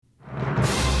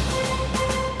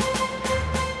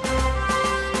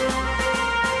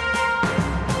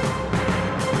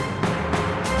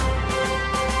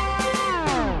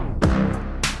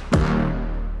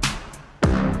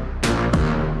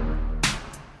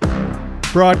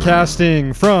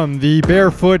Broadcasting from the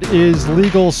Barefoot is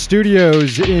Legal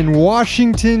Studios in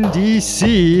Washington,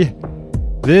 D.C.,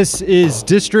 this is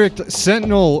District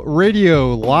Sentinel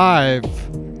Radio Live.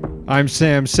 I'm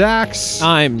Sam Sachs.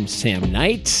 I'm Sam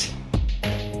Knight.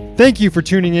 Thank you for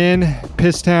tuning in,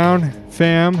 Pisstown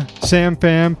fam, Sam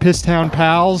fam, Pisstown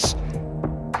pals.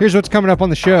 Here's what's coming up on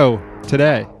the show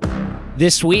today.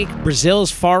 This week,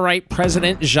 Brazil's far-right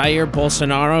president Jair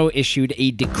Bolsonaro issued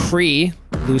a decree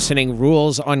loosening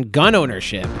rules on gun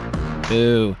ownership.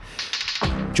 Ooh.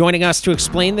 Joining us to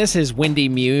explain this is Wendy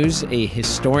Muse, a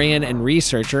historian and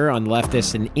researcher on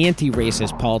leftist and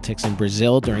anti-racist politics in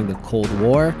Brazil during the Cold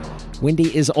War.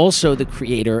 Wendy is also the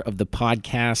creator of the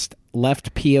podcast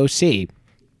Left POC.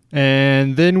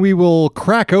 And then we will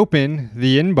crack open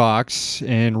the inbox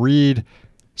and read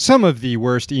some of the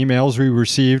worst emails we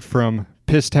received from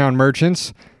Pisstown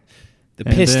merchants. The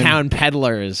Pisstown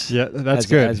peddlers. Yeah, that's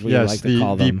good. As we like to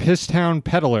call them. The Pisstown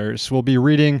peddlers will be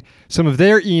reading some of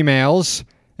their emails.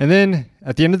 And then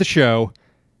at the end of the show,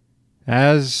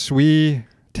 as we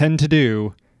tend to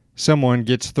do, someone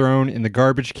gets thrown in the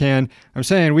garbage can. I'm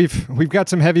saying we've got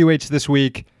some heavyweights this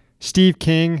week. Steve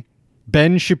King,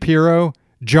 Ben Shapiro,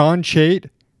 John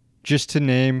Chait, just to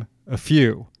name a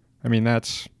few. I mean,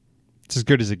 it's as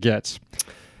good as it gets.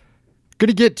 Going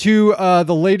to get to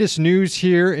the latest news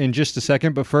here in just a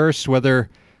second, but first, whether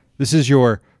this is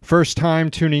your first time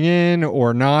tuning in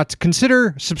or not,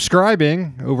 consider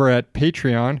subscribing over at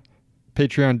Patreon,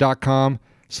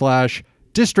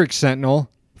 patreon.com/District Sentinel.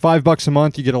 $5 a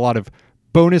month, you get a lot of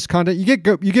bonus content. You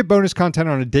get bonus content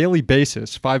on a daily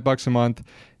basis, $5 a month,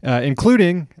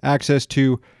 including access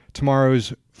to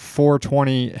tomorrow's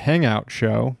 420 Hangout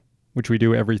show, which we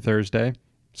do every Thursday.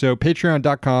 So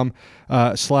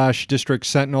patreon.com/District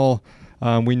Sentinel.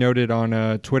 We noted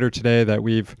on Twitter today that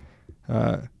we've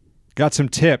got some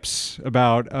tips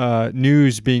about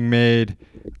news being made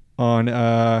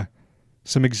on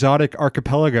some exotic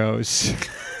archipelagos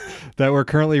that we're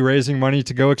currently raising money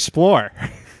to go explore.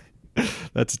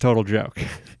 That's a total joke.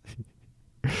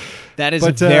 That is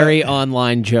a very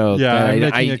online joke. Yeah, I'm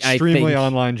making extremely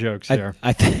online jokes here.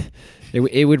 I think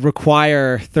it would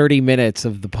require 30 minutes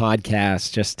of the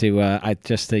podcast just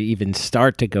to even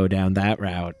start to go down that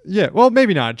route. Yeah, well,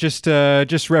 maybe not. Just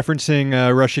referencing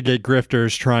Russiagate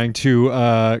grifters trying to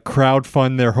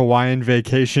crowdfund their Hawaiian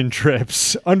vacation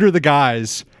trips under the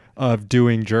guise of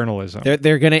doing journalism.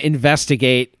 They're going to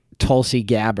investigate Tulsi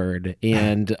Gabbard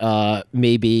and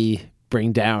maybe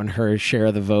bring down her share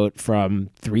of the vote from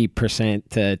 3%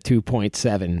 to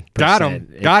 2.7%.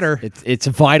 Got her. It's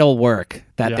vital work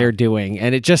that they're doing.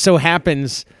 And it just so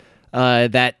happens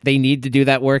that they need to do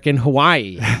that work in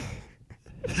Hawaii.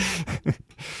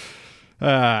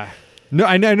 No,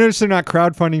 I noticed they're not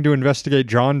crowdfunding to investigate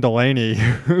John Delaney,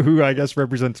 who I guess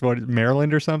represents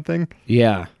Maryland or something.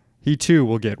 Yeah. He too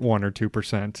will get 1 or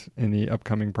 2% in the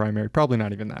upcoming primary. Probably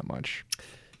not even that much.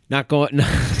 Not going.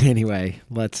 Anyway,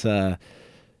 let's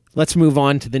move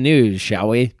on to the news, shall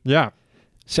we? Yeah.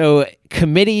 So,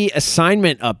 committee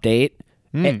assignment update.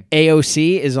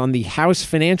 AOC is on the House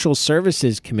Financial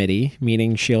Services Committee,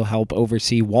 meaning she'll help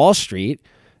oversee Wall Street.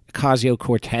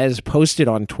 Ocasio-Cortez posted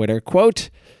on Twitter, quote,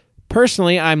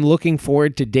 "Personally, I'm looking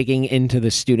forward to digging into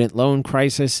the student loan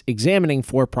crisis, examining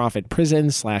for-profit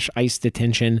prisons / ICE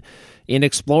detention, and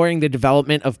exploring the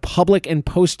development of public and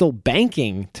postal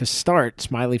banking to start."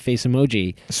 Smiley face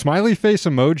emoji. Smiley face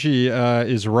emoji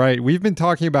is right. We've been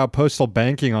talking about postal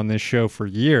banking on this show for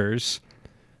years.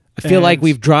 I feel like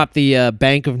we've dropped the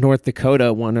Bank of North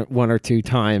Dakota one or two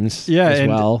times as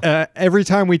well. Every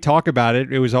time we talk about it,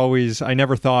 it was always, I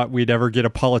never thought we'd ever get a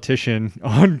politician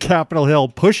on Capitol Hill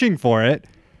pushing for it.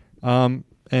 And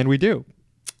we do.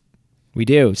 We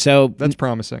do. So that's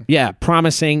promising. Yeah,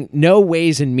 promising. No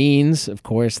Ways and Means, of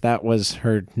course, that was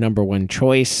her number one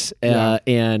choice.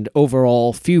 And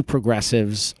overall, few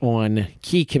progressives on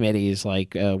key committees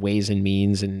like Ways and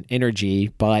Means and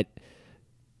Energy. But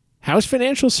House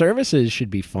Financial Services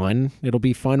should be fun. It'll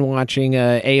be fun watching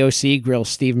AOC grill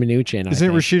Steve Mnuchin.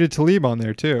 Isn't Rashida Tlaib on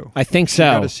there too? I think so.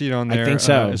 Got a seat on there. I think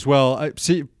so as well.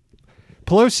 See,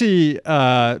 Pelosi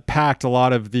packed a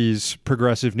lot of these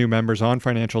progressive new members on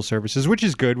financial services, which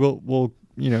is good. We'll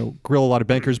grill a lot of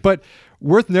bankers, but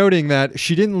worth noting that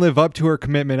she didn't live up to her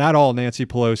commitment at all, Nancy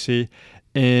Pelosi,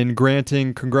 in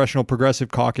granting Congressional Progressive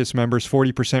Caucus members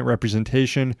 40%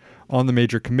 representation on the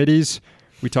major committees.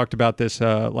 We talked about this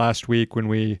last week when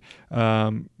we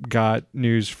got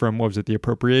news from, the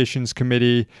Appropriations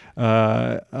Committee,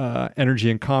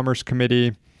 Energy and Commerce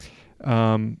Committee,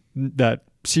 that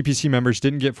CPC members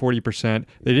didn't get 40%.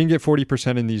 They didn't get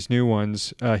 40% in these new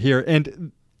ones here.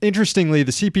 And interestingly,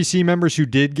 the CPC members who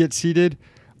did get seated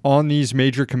on these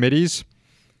major committees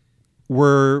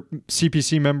were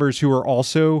CPC members who are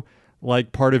also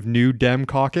like part of New Dem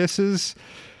caucuses.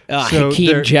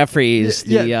 Hakeem Jeffries,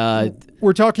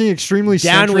 we're talking extremely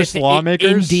down centrist with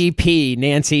lawmakers. NDP,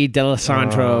 Nancy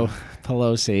D'Alessandro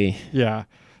Pelosi. Yeah.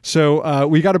 So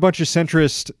we got a bunch of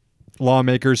centrist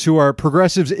lawmakers who are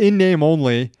progressives in name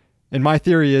only. And my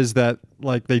theory is that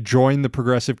like they joined the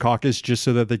Progressive Caucus just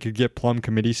so that they could get plum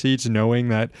committee seats, knowing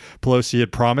that Pelosi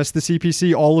had promised the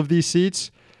CPC all of these seats.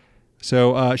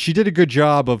 So she did a good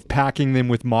job of packing them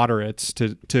with moderates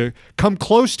to come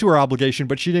close to her obligation,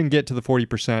 but she didn't get to the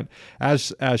 40%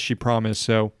 as she promised.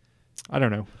 So I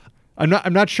don't know.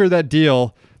 I'm not sure that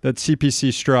deal that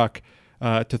CPC struck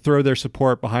to throw their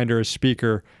support behind her as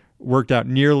speaker worked out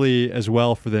nearly as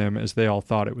well for them as they all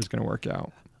thought it was going to work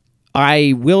out.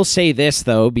 I will say this,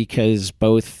 though, because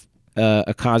both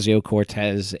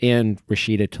Ocasio-Cortez and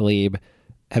Rashida Tlaib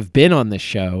have been on this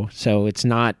show, so it's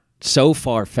not so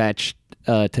far-fetched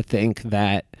to think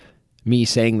that me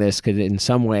saying this could in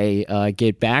some way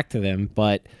get back to them.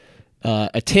 But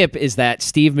a tip is that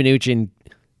Steve Mnuchin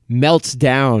melts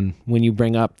down when you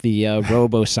bring up the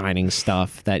robo-signing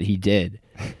stuff that he did.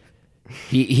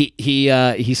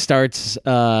 He starts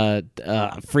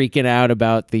freaking out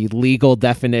about the legal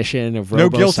definition of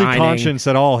robo-signing. No guilty conscience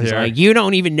at all here. He's like, you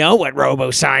don't even know what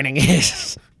robo-signing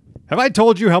is. Have I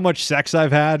told you how much sex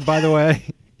I've had, by the way?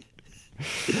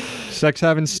 Sex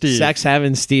having Steve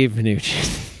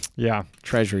Mnuchin. Yeah.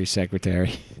 Treasury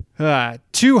Secretary.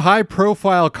 2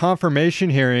 high-profile confirmation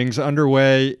hearings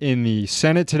underway in the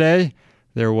Senate today.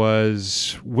 There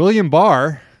was William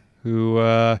Barr, who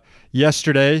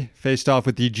yesterday faced off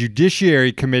with the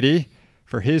Judiciary Committee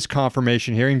for his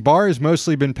confirmation hearing. Barr has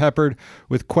mostly been peppered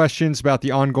with questions about the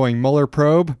ongoing Mueller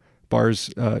probe.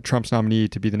 Barr's Trump's nominee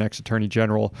to be the next attorney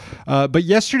general. But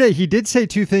yesterday, he did say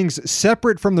 2 things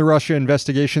separate from the Russia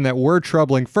investigation that were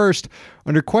troubling. First,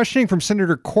 under questioning from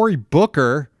Senator Cory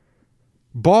Booker,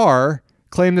 Barr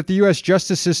claimed that the U.S.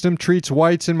 justice system treats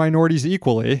whites and minorities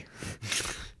equally,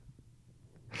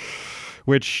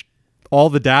 which all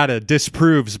the data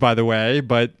disproves, by the way,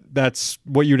 but that's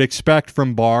what you'd expect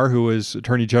from Barr, who was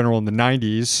attorney general in the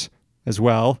 90s as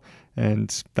well.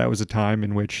 And that was a time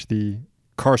in which the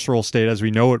carceral state, as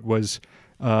we know it, was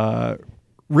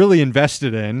really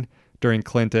invested in during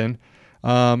Clinton.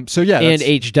 And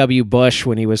H.W. Bush,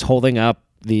 when he was holding up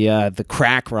the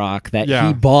crack rock that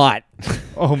he bought.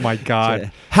 Oh my God! So,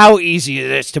 how easy is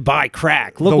this to buy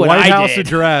crack? Look what I did. The White House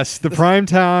address, the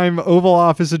primetime Oval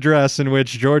Office address, in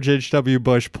which George H.W.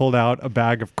 Bush pulled out a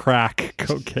bag of crack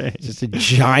cocaine, just a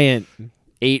giant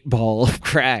 8-ball of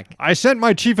crack. I sent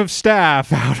my chief of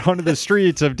staff out onto the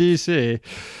streets of D.C.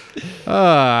 We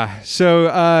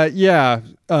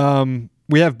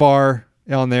have Barr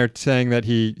on there saying that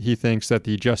he thinks that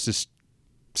the justice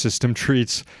system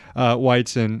treats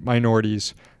whites and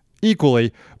minorities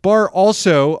equally. Barr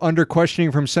also, under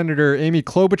questioning from Senator Amy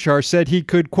Klobuchar, said he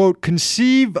could, quote,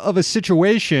 conceive of a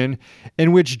situation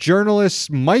in which journalists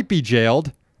might be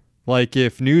jailed, like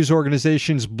if news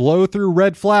organizations blow through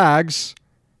red flags.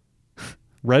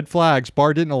 Red flags.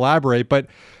 Barr didn't elaborate, but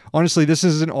honestly, this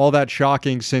isn't all that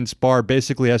shocking since Barr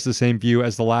basically has the same view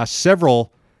as the last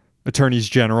several attorneys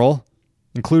general,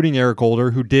 including Eric Holder,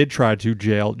 who did try to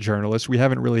jail journalists. We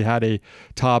haven't really had a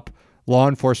top law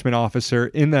enforcement officer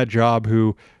in that job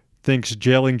who thinks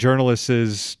jailing journalists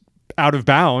is out of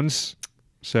bounds.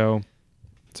 So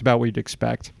it's about what you'd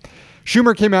expect.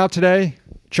 Schumer came out today.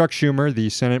 Chuck Schumer, the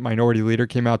Senate Minority Leader,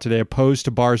 came out today opposed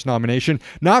to Barr's nomination,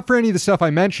 not for any of the stuff I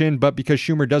mentioned, but because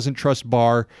Schumer doesn't trust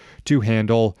Barr to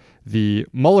handle the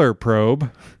Mueller probe.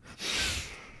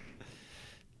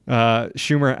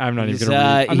 Schumer, I'm not even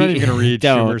going to read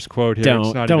Schumer's quote here.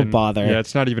 Don't bother. Yeah,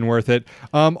 it's not even worth it.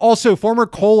 Also, former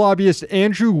coal lobbyist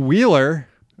Andrew Wheeler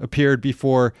appeared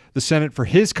before the Senate for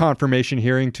his confirmation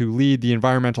hearing to lead the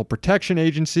Environmental Protection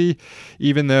Agency,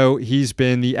 even though he's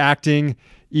been the acting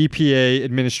EPA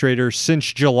administrator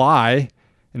since July.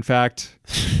 In fact,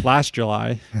 last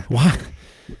July. What?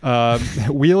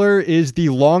 Wheeler is the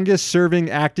longest serving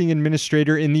acting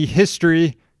administrator in the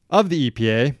history of the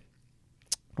EPA.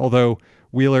 Although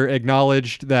Wheeler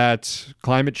acknowledged that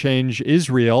climate change is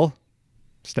real,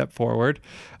 step forward,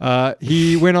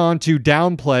 he went on to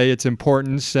downplay its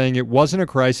importance, saying it wasn't a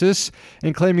crisis,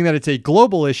 and claiming that it's a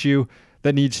global issue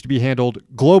that needs to be handled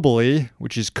globally,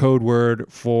 which is code word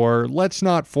for let's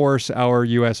not force our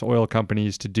U.S. oil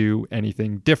companies to do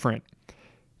anything different.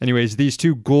 Anyways, these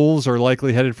 2 ghouls are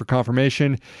likely headed for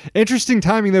confirmation. Interesting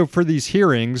timing, though, for these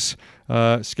hearings,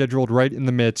 scheduled right in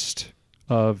the midst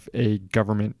of a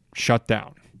government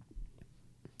shutdown.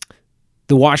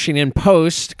 The Washington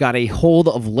Post got a hold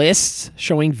of lists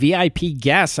showing VIP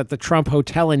guests at the Trump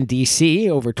Hotel in D.C.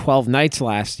 over 12 nights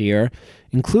last year.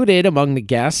 Included among the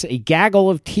guests a gaggle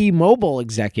of T-Mobile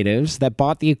executives that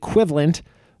bought the equivalent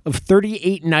of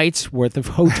 38 nights worth of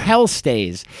hotel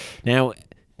stays. Now,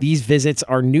 these visits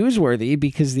are newsworthy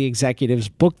because the executives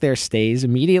booked their stays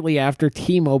immediately after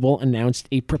T-Mobile announced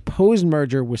a proposed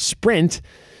merger with Sprint,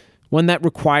 one that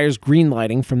requires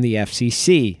greenlighting from the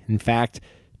FCC. In fact,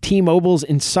 T-Mobile's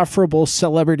insufferable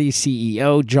celebrity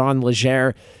CEO, John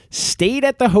Legere, stayed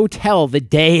at the hotel the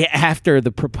day after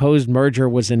the proposed merger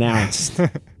was announced.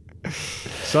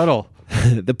 Subtle.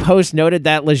 The Post noted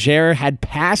that Legere had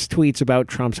past tweets about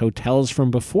Trump's hotels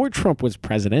from before Trump was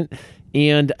president,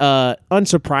 and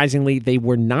unsurprisingly, they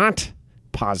were not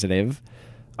positive.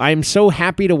 "I am so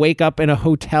happy to wake up in a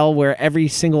hotel where every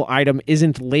single item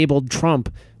isn't labeled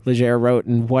Trump," Legere wrote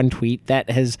in one tweet that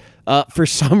has, for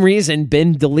some reason,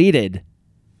 been deleted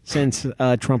since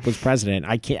Trump was president.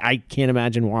 I can't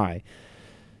imagine why.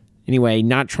 Anyway,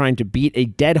 not trying to beat a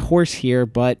dead horse here,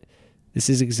 but this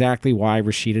is exactly why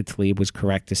Rashida Tlaib was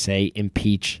correct to say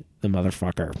impeach the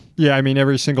motherfucker. Yeah, I mean,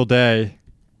 every single day,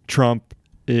 Trump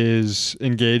is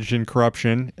engaged in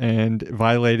corruption and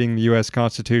violating the U.S.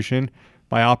 Constitution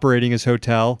by operating his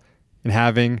hotel and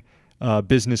having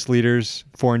business leaders,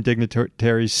 foreign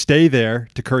dignitaries stay there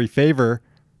to curry favor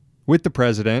with the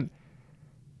president,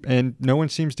 and no one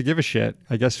seems to give a shit.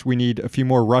 I guess we need a few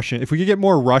more Russians. If we could get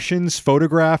more Russians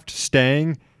photographed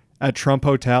staying at Trump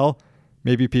Hotel,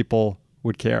 maybe people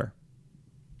would care.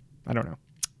 I don't know.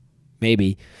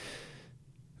 Maybe.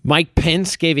 Mike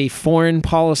Pence gave a foreign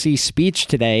policy speech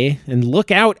today, and look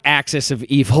out, Axis of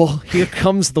Evil. Here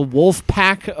comes the wolf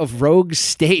pack of rogue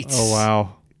states. Oh, wow.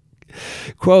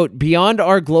 Quote, "Beyond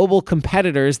our global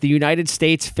competitors, the United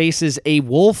States faces a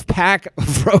wolf pack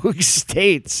of rogue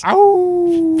states."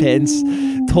 Ow! Pence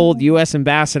told U.S.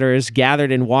 ambassadors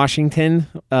gathered in Washington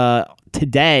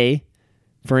today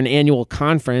for an annual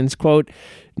conference, quote,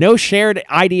 "No shared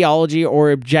ideology or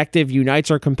objective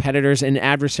unites our competitors and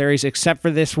adversaries except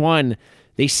for this one.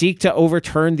 They seek to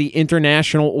overturn the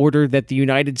international order that the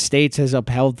United States has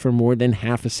upheld for more than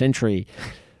half a century.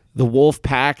 The wolf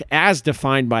pack, as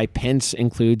defined by Pence,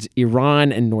 includes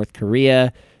Iran and North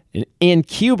Korea, and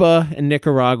Cuba and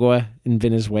Nicaragua and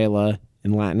Venezuela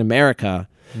and Latin America."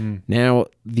 Now,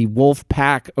 the wolf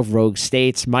pack of rogue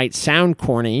states might sound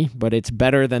corny, but it's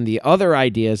better than the other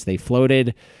ideas they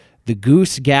floated. The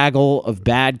goose gaggle of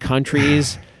bad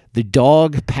countries, the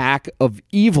dog pack of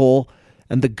evil,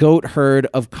 and the goat herd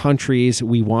of countries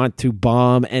we want to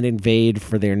bomb and invade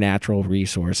for their natural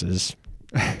resources.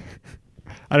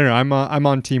 I don't know. I'm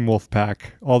on Team Wolfpack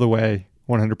all the way,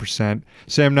 100%.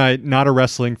 Sam Knight, not a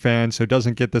wrestling fan, so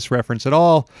doesn't get this reference at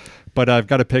all. But I've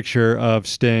got a picture of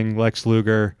Sting, Lex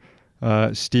Luger,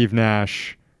 Steve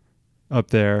Nash up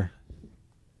there.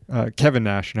 Kevin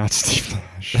Nash, not Steve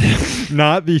Nash.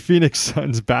 Not the Phoenix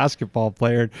Suns basketball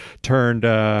player turned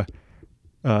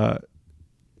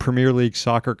Premier League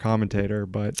soccer commentator,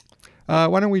 but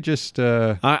why don't we just...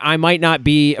 I might not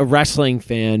be a wrestling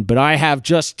fan, but I have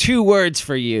just 2 words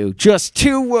for you. Just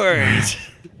 2 words.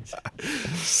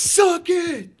 Suck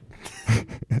it!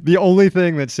 The only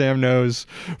thing that Sam knows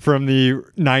from the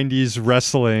 90s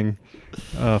wrestling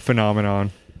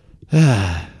phenomenon.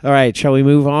 All right, shall we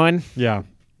move on? Yeah.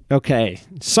 Okay.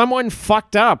 Someone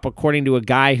fucked up, according to a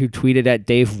guy who tweeted at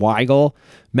Dave Weigel.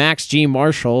 Max G.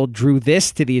 Marshall drew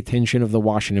this to the attention of the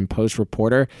Washington Post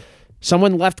reporter.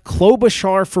 Someone left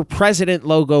Klobuchar for President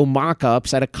logo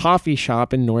mock-ups at a coffee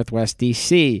shop in Northwest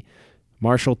D.C.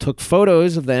 Marshall took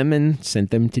photos of them and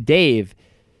sent them to Dave.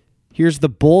 Here's the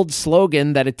bold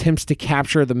slogan that attempts to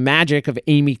capture the magic of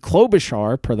Amy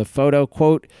Klobuchar per the photo,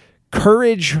 quote,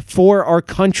 "Courage for our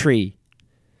country."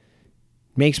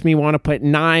 Makes me want to put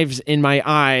knives in my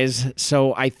eyes,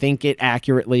 so I think it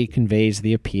accurately conveys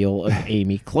the appeal of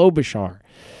Amy Klobuchar.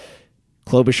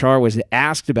 Klobuchar was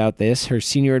asked about this. Her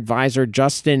senior advisor,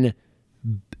 Justin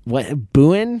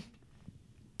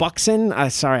Buxton?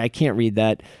 Sorry, I can't read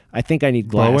that. I think I need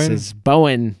glasses.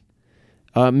 Bowen.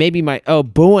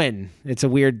 Bowen. It's a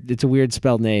weird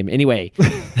spelled name. Anyway,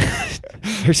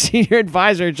 her senior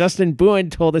advisor, Justin Bowen,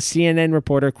 told a CNN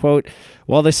reporter, quote,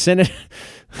 "While the senator..."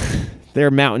 There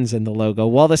are mountains in the logo.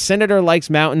 "While the senator likes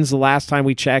mountains, the last time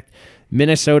we checked,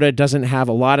 Minnesota doesn't have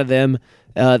a lot of them.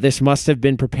 This must have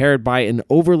been prepared by an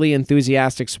overly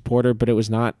enthusiastic supporter, but it was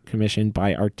not commissioned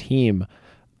by our team.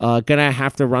 Gonna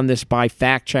have to run this by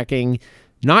fact-checking.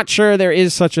 Not sure there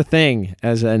is such a thing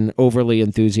as an overly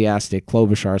enthusiastic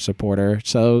Klobuchar supporter.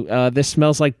 So this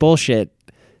smells like bullshit,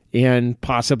 and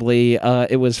possibly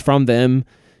it was from them,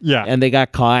 Yeah. And they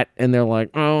got caught, and they're like,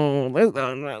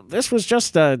 "Oh, this was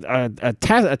just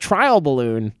a trial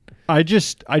balloon." I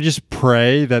just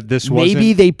pray that this wasn't.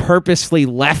 Maybe they purposely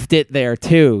left it there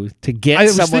too to get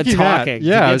someone talking.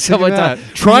 Yeah, I was thinking that.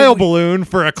 Trial balloon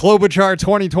for a Klobuchar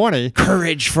 2020.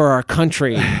 Courage for our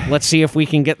country. Let's see if we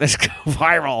can get this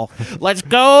viral. Let's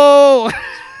go.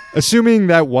 Assuming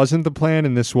that wasn't the plan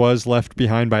and this was left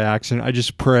behind by accident, I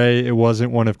just pray it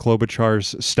wasn't one of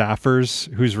Klobuchar's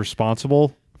staffers who's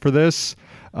responsible for this.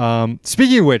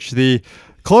 Speaking of which, the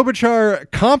Klobuchar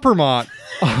Compromat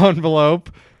envelope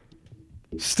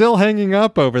still hanging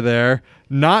up over there,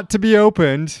 not to be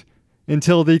opened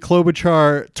until the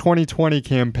Klobuchar 2020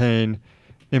 campaign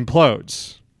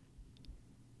implodes.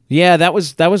 Yeah, that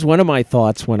was one of my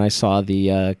thoughts when I saw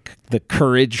the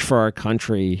courage for our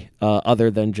country,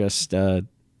 other than just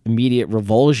immediate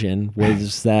revulsion,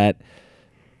 was that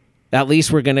at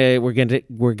least we're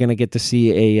gonna get to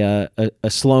see a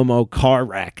slow-mo car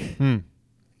wreck on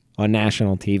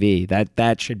national TV.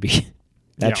 That should be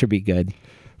should be good.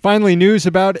 Finally, news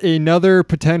about another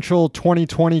potential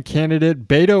 2020 candidate,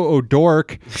 Beto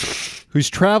O'Rourke, who's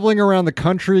traveling around the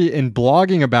country and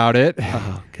blogging about it.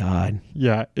 Oh, God.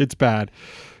 Yeah, it's bad.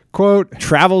 Quote,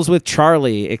 travels with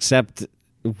Charlie, except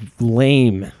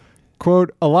lame. Quote,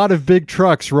 a lot of big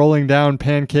trucks rolling down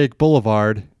Pancake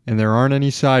Boulevard, and there aren't any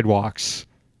sidewalks.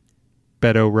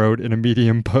 Beto wrote in a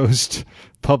Medium post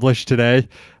published today.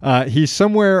 He's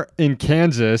somewhere in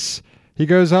Kansas. He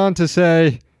goes on to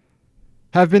say,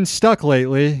 have been stuck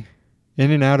lately,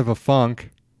 in and out of a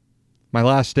funk. My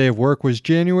last day of work was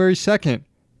January 2nd.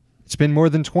 It's been more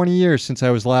than 20 years since I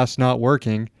was last not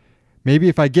working. Maybe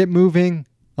if I get moving,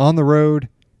 on the road,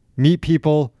 meet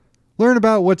people, learn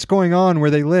about what's going on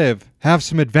where they live, have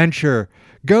some adventure,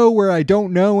 go where I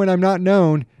don't know and I'm not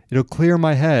known, it'll clear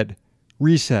my head.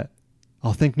 Reset.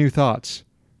 I'll think new thoughts.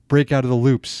 Break out of the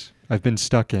loops I've been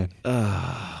stuck in.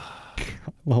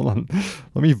 Hold on.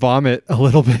 Let me vomit a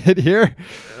little bit here.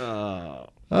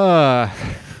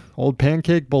 Old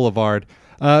Pancake Boulevard.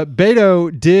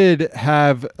 Beto did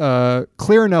have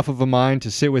clear enough of a mind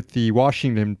to sit with the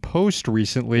Washington Post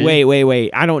recently.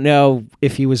 Wait. I don't know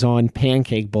if he was on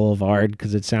Pancake Boulevard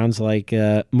because it sounds like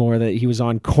more that he was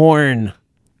on Corn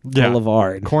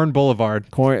Boulevard. Corn Boulevard.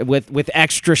 Corn with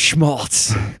extra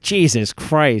schmaltz. Jesus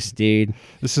Christ, dude.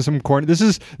 This is some corny. This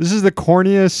is the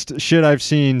corniest shit I've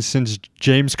seen since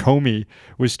James Comey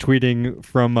was tweeting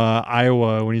from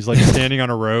Iowa when he's like standing on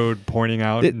a road pointing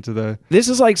out into the. This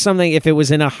is like something if it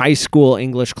was in a high school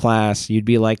English class, you'd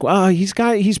be like, "Well, he's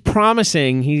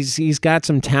promising. He's got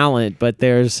some talent, but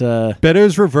there's."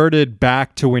 Beto's reverted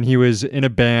back to when he was in a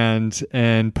band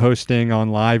and posting on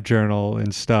LiveJournal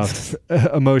and stuff,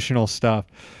 emotional stuff.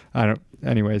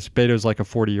 Anyways, Beto's like a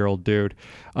 40-year-old dude.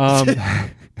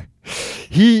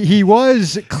 He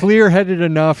was clear-headed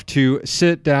enough to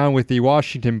sit down with the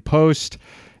Washington Post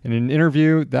in an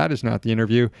interview. That is not the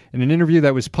interview. In an interview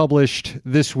that was published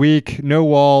this week, no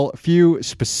wall, few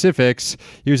specifics.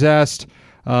 He was asked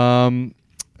about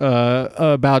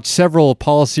several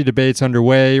policy debates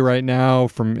underway right now,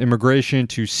 from immigration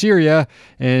to Syria,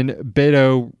 and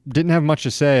Beto didn't have much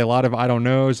to say. A lot of I don't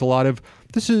knows, a lot of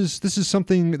this is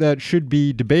something that should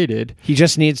be debated. He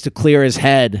just needs to clear his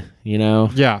head, you know?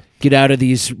 Yeah. Get out of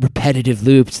these repetitive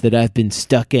loops that I've been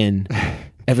stuck in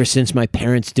ever since my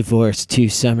parents divorced 2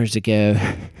 summers ago.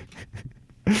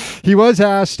 He was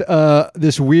asked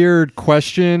this weird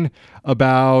question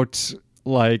about,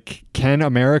 like, can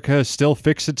America still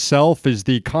fix itself? Is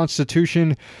the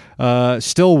Constitution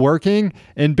still working?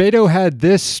 And Beto had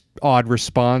this odd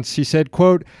response. He said,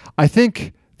 quote, I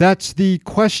think that's the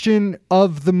question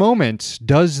of the moment.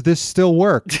 Does this still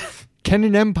work? Can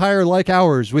an empire like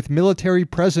ours, with military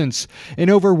presence in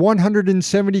over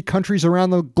 170 countries around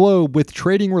the globe, with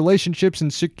trading relationships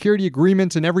and security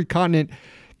agreements in every continent,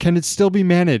 can it still be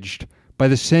managed by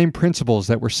the same principles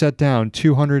that were set down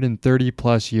 230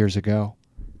 plus years ago?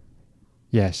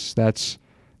 Yes, that's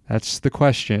the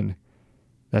question.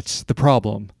 That's the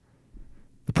problem.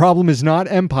 The problem is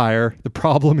not empire. The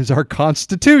problem is our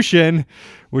Constitution,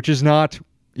 which is not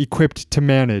equipped to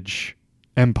manage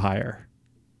empire.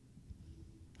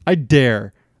 I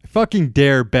fucking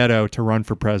dare Beto to run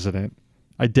for president.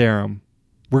 I dare him.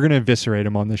 We're going to eviscerate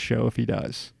him on this show if he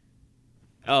does.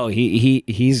 Oh,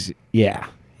 he's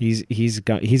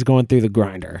going through the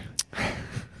grinder.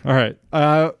 All right.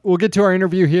 We'll get to our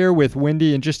interview here with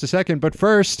Wendy in just a second, but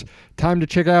first, time to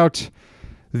check out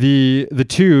the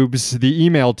tubes, the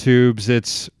email tubes.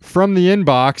 It's From the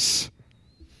Inbox,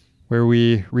 where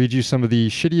we read you some of the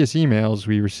shittiest emails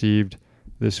we received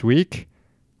this week.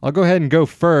 I'll go ahead and go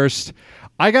first.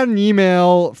 I got an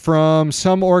email from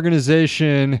some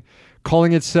organization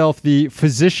calling itself the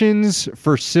Physicians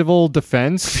for Civil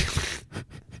Defense.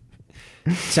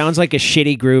 Sounds like a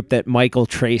shitty group that Michael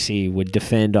Tracy would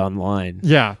defend online.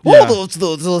 Yeah. Well,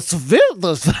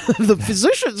 the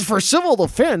Physicians for Civil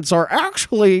Defense are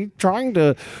actually trying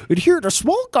to adhere to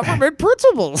small government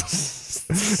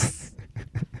principles.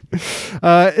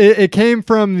 It came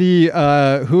from the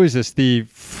who is this?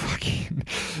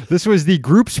 This was the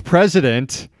group's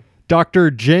president, Dr.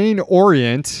 Jane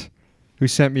Orient, who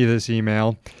sent me this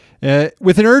email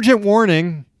with an urgent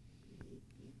warning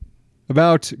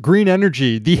about green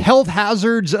energy. The health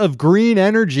hazards of green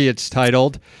energy, it's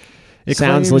titled. It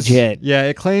sounds legit. Yeah,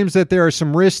 it claims that there are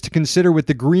some risks to consider with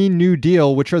the Green New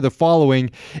Deal, which are the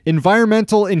following: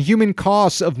 environmental and human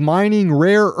costs of mining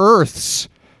rare earths.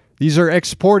 These are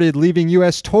exported, leaving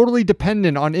U.S. totally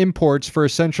dependent on imports for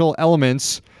essential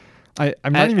elements.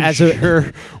 I'm not even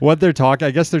sure what they're talking.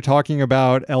 I guess they're talking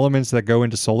about elements that go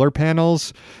into solar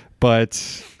panels,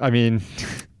 but I mean,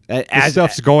 this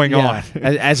stuff's going on.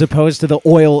 As opposed to the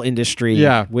oil industry,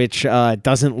 yeah, which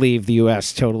doesn't leave the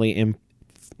U.S. totally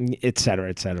et cetera,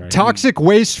 et cetera. Toxic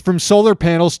waste from solar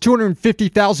panels,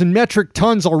 250,000 metric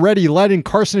tons already. Lead and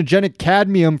carcinogenic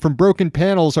cadmium from broken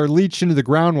panels are leached into the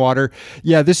groundwater.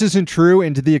 Yeah, this isn't true,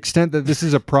 and to the extent that this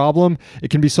is a problem,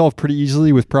 it can be solved pretty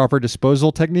easily with proper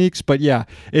disposal techniques. But yeah,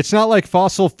 it's not like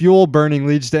fossil fuel burning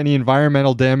leads to any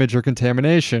environmental damage or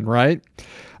contamination, right?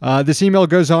 This email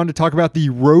goes on to talk about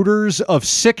the rotors of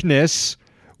sickness,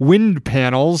 wind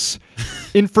panels,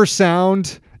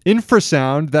 infrasound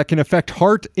that can affect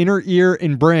heart, inner ear,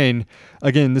 and brain.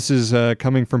 Again, this is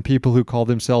coming from people who call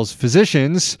themselves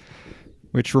physicians,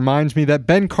 which reminds me that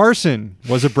Ben Carson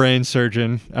was a brain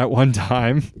surgeon at one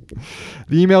time.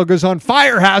 The email goes on: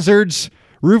 fire hazards.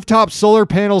 Rooftop solar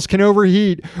panels can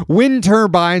overheat. Wind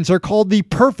turbines are called the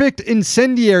perfect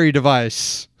incendiary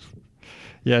device.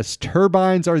 Yes,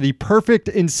 turbines are the perfect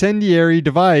incendiary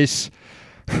device.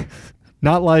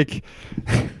 Not like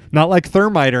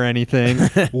thermite or anything.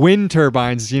 Wind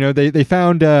turbines. You know, they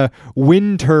found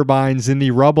wind turbines in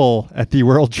the rubble at the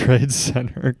World Trade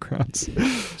Center grounds.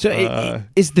 So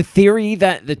is the theory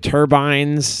that the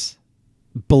turbines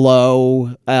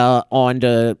blow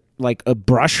onto like a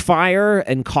brush fire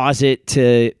and cause it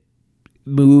to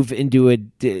move into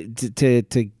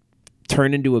to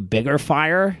turn into a bigger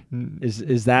fire?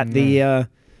 Is that the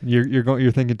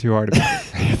You're thinking too hard about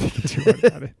it. You're thinking too hard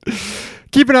about it.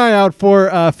 Keep an eye out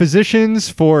for Physicians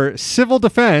for Civil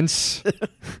Defense,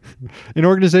 an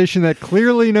organization that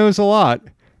clearly knows a lot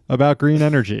about green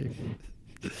energy.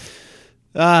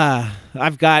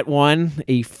 I've got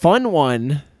a fun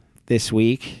one this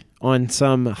week on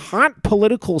some hot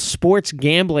political sports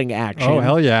gambling action. Oh,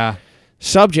 hell yeah.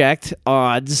 Subject,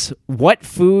 odds: what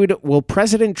food will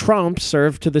President Trump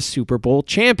serve to the Super Bowl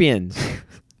champions?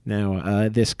 Now,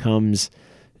 this comes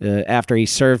after he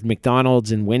served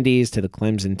McDonald's and Wendy's to the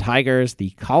Clemson Tigers, the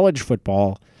college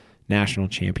football national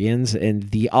champions,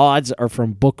 and the odds are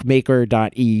from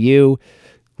bookmaker.eu.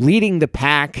 Leading the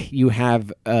pack, you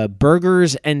have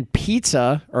burgers and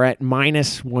pizza are at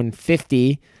minus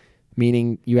 150,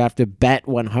 meaning you have to bet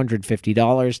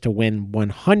 $150 to win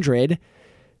 100.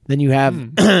 Then you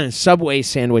have Subway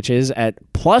sandwiches at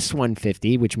plus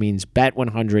 150, which means bet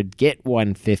 100, get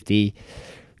 150.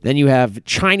 Then you have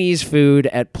Chinese food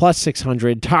at plus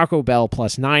 600, Taco Bell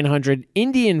plus 900,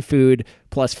 Indian food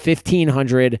plus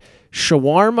 1,500,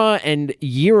 shawarma and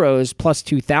gyros plus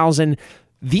 2,000.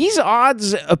 These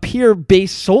odds appear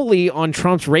based solely on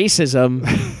Trump's racism,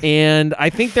 and I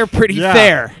think they're pretty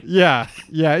fair. Yeah.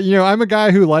 You know, I'm a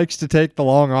guy who likes to take the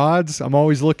long odds. I'm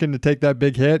always looking to take that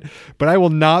big hit, but I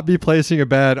will not be placing a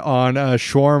bet on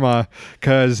shawarma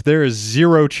because there is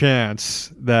zero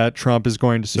chance that Trump is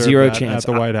going to serve at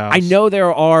the White House. I know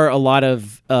there are a lot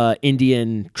of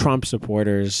Indian Trump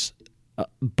supporters,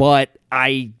 but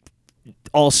I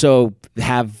also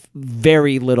have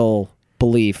very little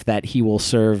belief that he will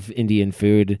serve Indian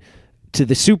food to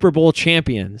the Super Bowl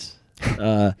champions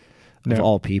of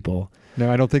all people.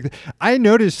 No, I don't think I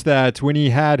noticed that when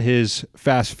he had his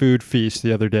fast food feast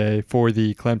the other day for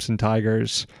the Clemson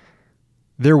Tigers,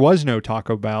 there was no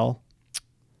Taco Bell.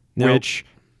 Nope. Which,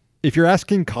 if you're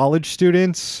asking college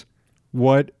students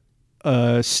what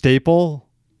a staple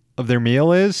of their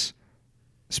meal is,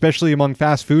 especially among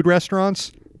fast food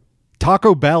restaurants,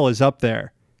 Taco Bell is up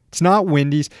there. It's not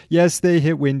Wendy's. Yes, they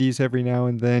hit Wendy's every now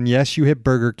and then. Yes, you hit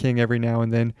Burger King every now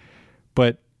and then.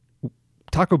 But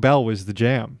Taco Bell was the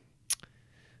jam.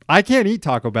 I can't eat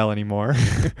Taco Bell anymore.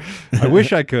 I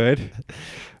wish I could.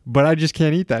 but I just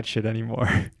can't eat that shit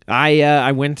anymore.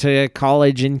 I went to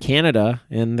college in Canada,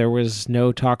 and there was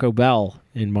no Taco Bell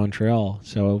in Montreal,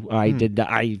 so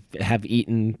I have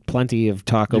eaten plenty of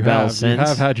Taco Bell since. You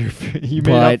have had you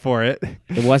made up for it.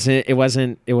 It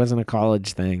wasn't a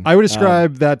college thing. I would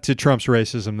ascribe that to Trump's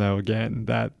racism, though. Again,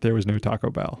 that there was no Taco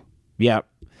Bell. Yeah.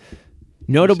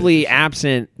 Notably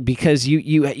absent, because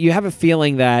you have a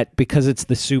feeling that because it's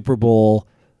the Super Bowl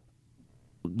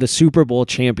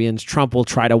champions, Trump will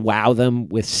try to wow them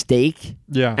with steak.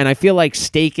 Yeah. And I feel like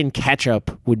steak and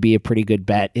ketchup would be a pretty good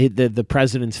bet. The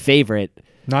president's favorite.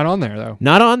 Not on there, though.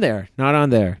 Not on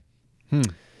there.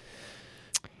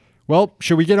 Well,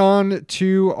 should we get on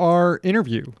to our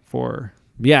interview for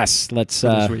Yes, let's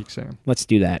this week, Sam? Let's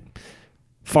do that.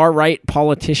 Far-right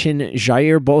politician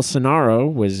Jair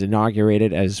Bolsonaro was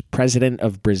inaugurated as president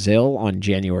of Brazil on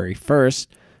January 1st.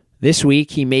 This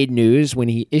week, he made news when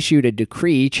he issued a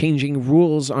decree changing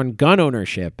rules on gun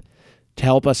ownership. To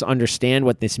help us understand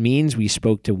what this means, we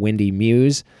spoke to Wendy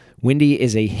Muse. Wendy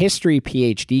is a history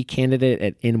PhD candidate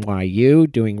at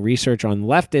NYU, doing research on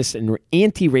leftist and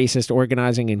anti-racist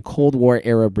organizing in Cold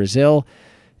War-era Brazil.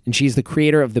 And she's the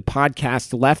creator of the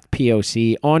podcast Left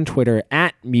POC on Twitter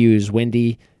at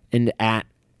MuseWendy and at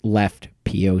Left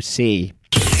POC.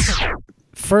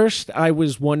 First, I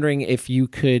was wondering if you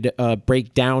could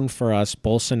break down for us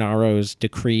Bolsonaro's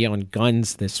decree on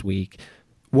guns this week.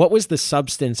 What was the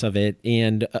substance of it,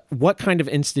 and what kind of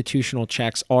institutional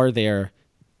checks are there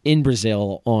in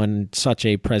Brazil on such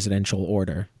a presidential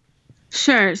order?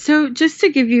 Sure. So just to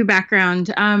give you background,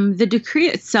 the decree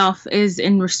itself is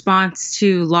in response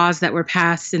to laws that were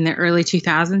passed in the early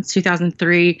 2000s,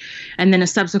 2003, and then a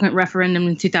subsequent referendum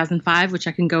in 2005, which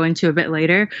I can go into a bit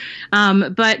later.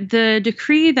 But the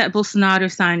decree that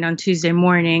Bolsonaro signed on Tuesday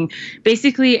morning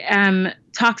basically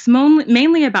talks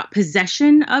mainly about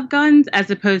possession of guns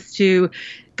as opposed to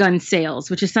gun sales,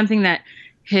 which is something that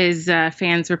his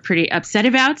fans were pretty upset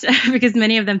about because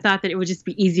many of them thought that it would just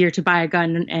be easier to buy a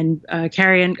gun and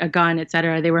carry a gun, et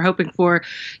cetera. They were hoping for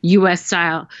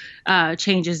U.S.-style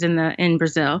changes in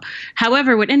Brazil.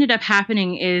 However, what ended up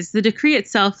happening is the decree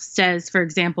itself says, for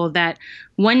example, that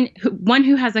one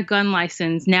who has a gun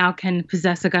license now can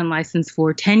possess a gun license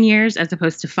for 10 years as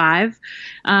opposed to 5.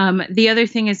 The other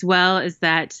thing as well is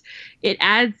that it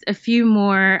adds a few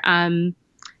more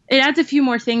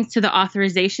things to the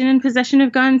authorization and possession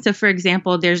of guns. So, for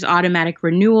example, there's automatic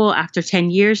renewal after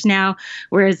 10 years now,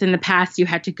 whereas in the past you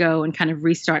had to go and kind of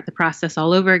restart the process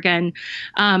all over again.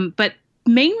 But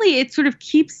mainly it sort of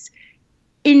keeps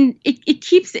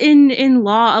in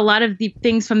law a lot of the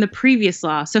things from the previous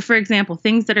law. So, for example,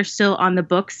 things that are still on the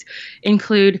books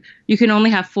include you can only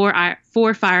have four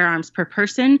firearms per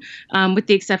person, with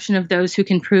the exception of those who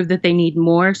can prove that they need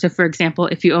more. So, for example,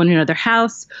 if you own another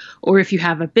house or if you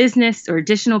have a business or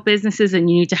additional businesses and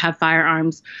you need to have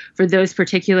firearms for those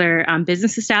particular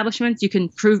business establishments, if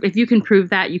you can prove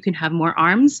that, you can have more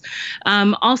arms.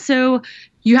 Also,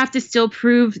 you have to still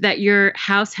prove that your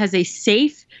house has a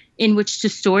safe in which to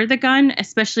store the gun,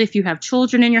 especially if you have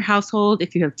children in your household,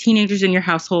 if you have teenagers in your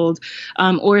household,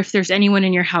 or if there's anyone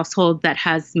in your household that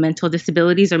has mental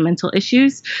disabilities or mental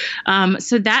issues.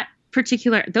 So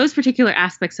those particular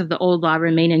aspects of the old law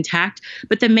remain intact.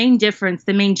 But the main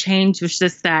change was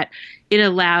just that it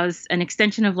allows an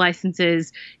extension of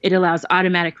licenses. It allows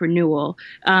automatic renewal.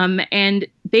 And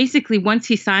basically, once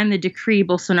he signed the decree,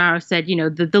 Bolsonaro said,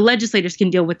 the legislators can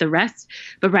deal with the rest.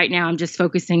 But right now, I'm just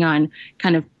focusing on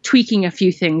kind of tweaking a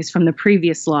few things from the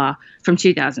previous law from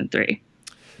 2003.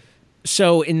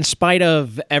 So in spite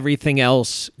of everything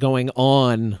else going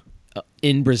on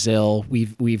in Brazil,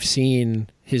 we've seen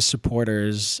his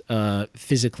supporters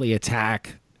physically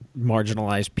attack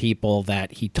marginalized people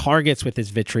that he targets with his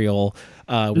vitriol.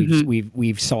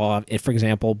 We've saw it, for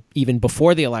example, even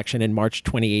before the election in March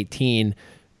 2018.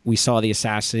 We saw the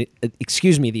assassination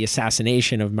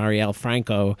of Marielle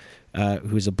Franco,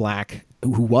 who was a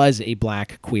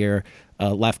black queer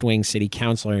left-wing city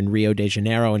councilor in Rio de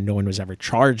Janeiro, and no one was ever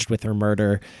charged with her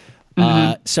murder.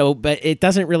 But it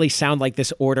doesn't really sound like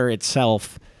this order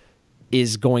itself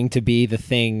is going to be the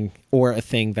thing or a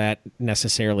thing that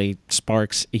necessarily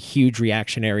sparks a huge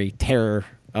reactionary terror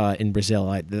in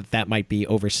Brazil. That might be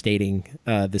overstating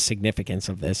the significance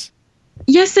of this.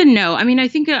 Yes and no. I mean, I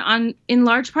think in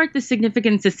large part, the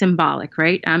significance is symbolic,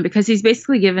 right? Because he's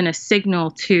basically given a signal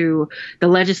to the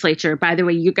legislature. By the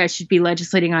way, you guys should be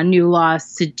legislating on new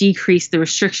laws to decrease the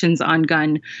restrictions on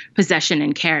gun possession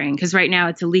and carrying. Because right now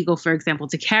it's illegal, for example,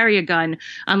 to carry a gun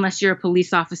unless you're a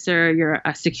police officer, you're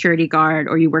a security guard,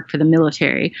 or you work for the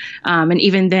military. And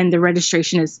even then, the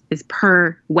registration is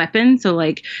per weapon. So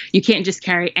like, you can't just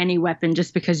carry any weapon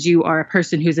just because you are a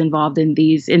person who's involved in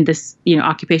this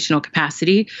occupational capacity.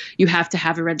 You have to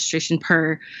have a registration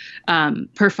per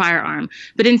firearm.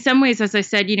 But in some ways, as I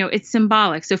said, it's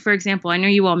symbolic. So, for example, I know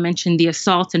you all mentioned the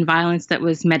assault and violence that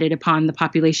was meted upon the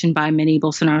population by many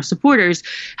Bolsonaro supporters.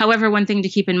 However, one thing to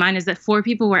keep in mind is that 4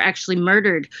 people were actually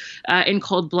murdered in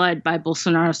cold blood by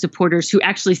Bolsonaro supporters who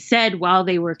actually said while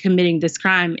they were committing this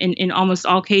crime, in almost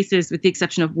all cases, with the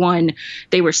exception of one,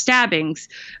 they were stabbings.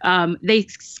 They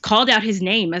called out his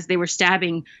name as they were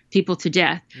stabbing people to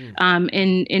death.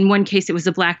 In one case, it was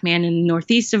a black man in the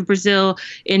northeast of Brazil.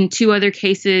 In 2 other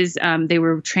cases, they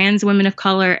were trans women of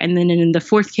color. And then in the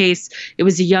 4th case, it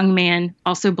was a young man,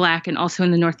 also black and also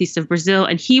in the northeast of Brazil.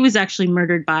 And he was actually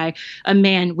murdered by a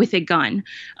man with a gun.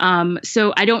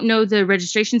 So I don't know the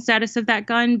registration status of that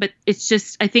gun, but it's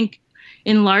just, I think,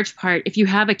 in large part, if you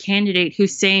have a candidate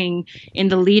who's saying in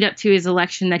the lead up to his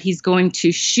election that he's going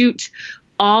to shoot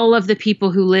all of the people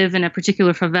who live in a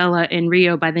particular favela in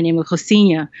Rio by the name of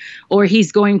Rocinha, or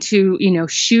he's going to,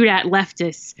 shoot at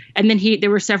leftists. And then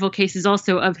there were several cases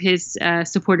also of his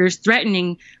supporters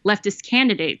threatening leftist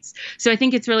candidates. So I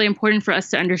think it's really important for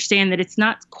us to understand that it's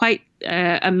not quite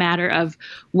a matter of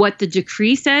what the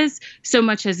decree says, so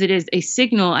much as it is a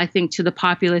signal, I think, to the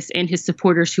populace and his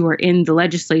supporters who are in the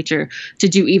legislature to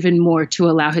do even more to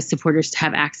allow his supporters to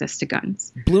have access to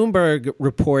guns. Bloomberg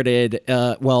reported,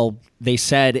 they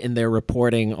said in their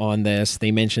reporting on this,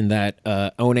 they mentioned that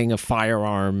owning a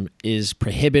firearm is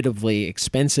prohibitively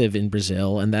expensive in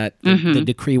Brazil and that the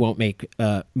decree won't make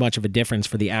much of a difference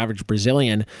for the average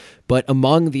Brazilian. But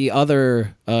among the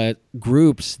other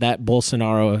groups that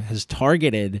Bolsonaro has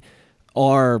targeted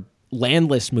are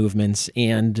landless movements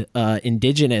and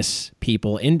indigenous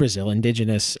people in Brazil,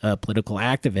 indigenous political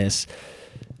activists.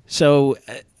 So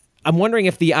I'm wondering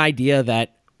if the idea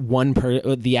that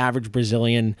the average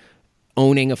Brazilian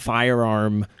owning a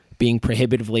firearm being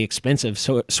prohibitively expensive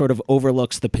sort of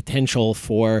overlooks the potential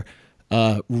for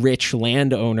rich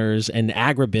landowners and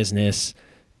agribusiness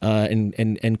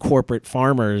and corporate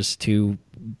farmers to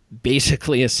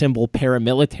basically assemble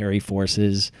paramilitary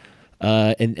forces,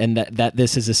 and that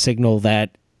this is a signal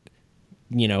that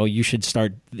you should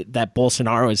start, that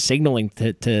Bolsonaro is signaling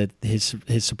to his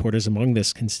supporters among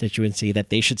this constituency that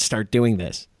they should start doing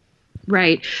this.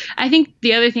 Right. I think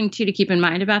the other thing, too, to keep in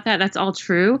mind about that's all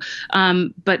true.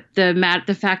 But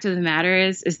the fact of the matter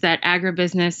is that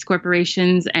agribusiness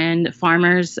corporations and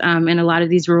farmers in a lot of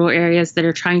these rural areas that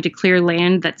are trying to clear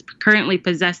land that's currently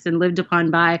possessed and lived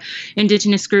upon by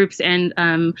indigenous groups and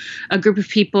a group of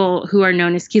people who are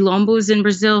known as quilombos in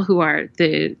Brazil, who are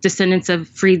the descendants of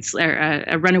freed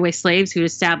runaway slaves who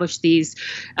established these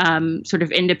sort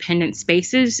of independent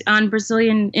spaces on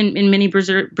in many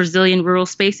Brazilian rural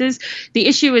spaces. The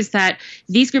issue is that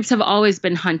these groups have always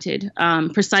been hunted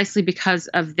precisely because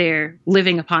of their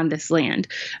living upon this land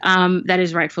that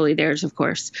is rightfully theirs, of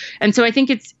course. And so I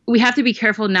think we have to be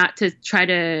careful not to try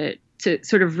to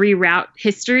sort of reroute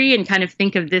history and kind of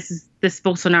think of this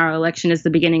Bolsonaro election as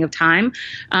the beginning of time.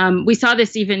 We saw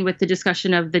this even with the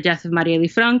discussion of the death of Marielle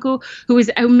Franco, who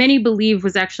many believe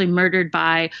was actually murdered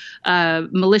by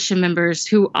militia members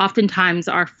who oftentimes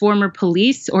are former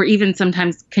police or even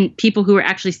sometimes people who are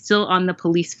actually still on the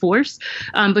police force,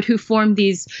 but who form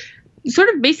these sort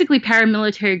of basically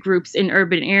paramilitary groups in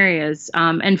urban areas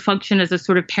and function as a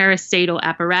sort of parastatal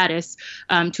apparatus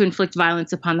to inflict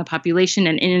violence upon the population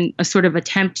and in a sort of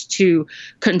attempt to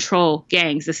control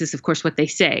gangs. This is, of course, what they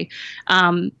say.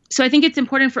 So I think it's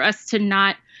important for us to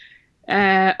not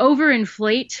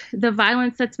overinflate the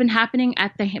violence that's been happening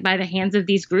by the hands of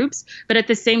these groups. But at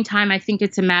the same time, I think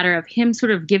it's a matter of him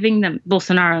sort of giving them,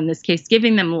 Bolsonaro in this case,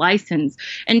 giving them license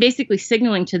and basically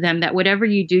signaling to them that whatever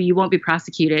you do, you won't be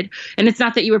prosecuted. And it's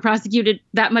not that you were prosecuted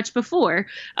that much before,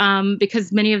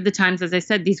 because many of the times, as I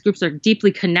said, these groups are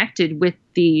deeply connected with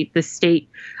the state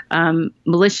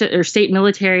militia or state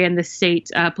military and the state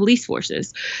police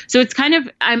forces. So it's kind of,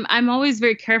 I'm always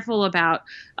very careful about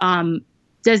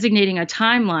designating a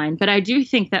timeline, but I do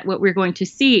think that what we're going to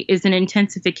see is an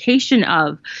intensification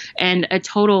of and a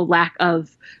total lack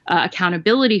of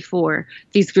accountability for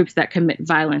these groups that commit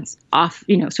violence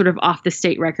sort of off the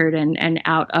state record and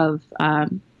out of,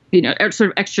 sort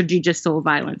of extrajudicial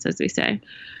violence, as we say.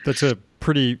 That's a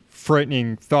pretty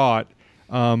frightening thought.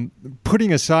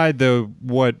 Putting aside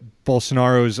what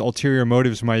Bolsonaro's ulterior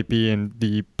motives might be and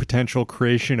the potential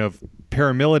creation of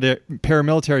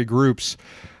paramilitary groups,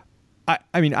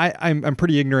 I'm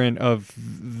pretty ignorant of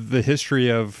the history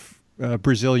of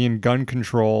Brazilian gun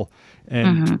control,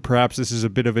 and perhaps this is a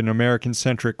bit of an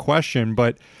American-centric question,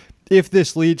 but if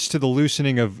this leads to the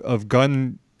loosening of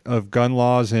gun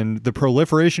laws and the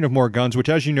proliferation of more guns, which,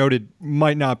 as you noted,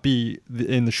 might not be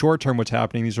in the short term what's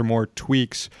happening. These are more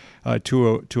tweaks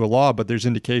to a law, but there's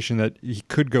indication that he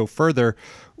could go further.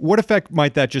 What effect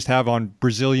might that just have on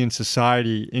Brazilian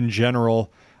society in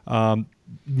general?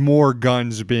 More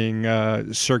guns being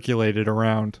circulated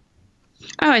around.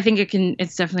 Oh, I think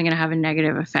it's definitely going to have a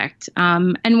negative effect.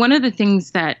 And one of the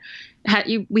things that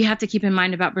we have to keep in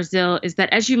mind about Brazil is that,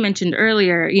 as you mentioned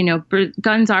earlier,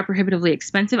 guns are prohibitively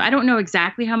expensive. I don't know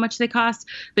exactly how much they cost,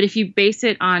 but if you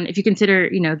consider,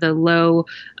 the low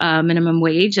minimum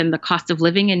wage and the cost of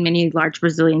living in many large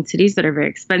Brazilian cities that are very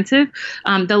expensive,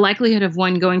 the likelihood of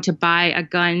one going to buy a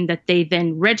gun that they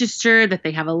then register, that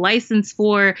they have a license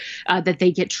for, that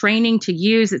they get training to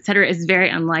use, et cetera, is very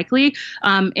unlikely.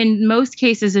 In most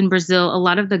cases in Brazil, a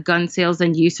lot of the gun sales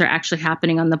and use are actually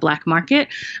happening on the black market.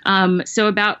 So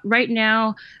about right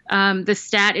now, the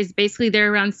stat is basically there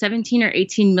are around 17 or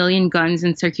 18 million guns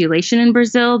in circulation in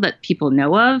Brazil that people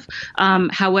know of.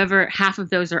 However, half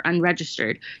of those are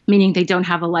unregistered, meaning they don't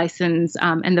have a license,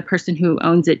 and the person who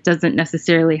owns it doesn't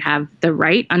necessarily have the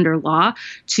right under law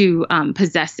to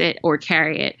possess it or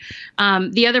carry it.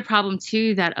 The other problem,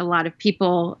 too, that a lot of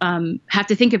people have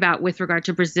to think about with regard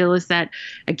to Brazil is that,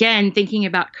 again, thinking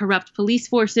about corrupt police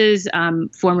forces,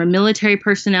 former military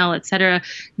personnel, et cetera,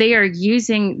 they are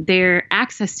using their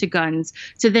access to guns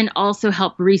to then also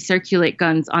help recirculate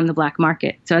guns on the black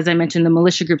market. So as I mentioned, the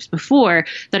militia groups before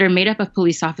that are made up of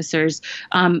police officers,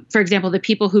 for example, the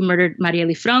people who murdered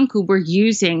Marielle Franco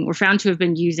were found to have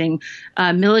been using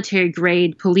military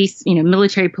police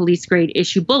grade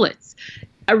issue bullets.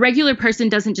 A regular person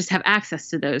doesn't just have access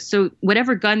to those. So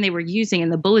whatever gun they were using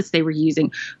and the bullets they were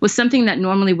using was something that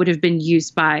normally would have been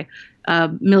used by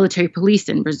military police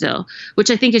in Brazil,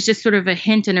 which I think is just sort of a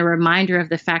hint and a reminder of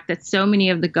the fact that so many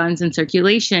of the guns in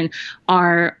circulation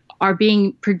are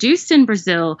being produced in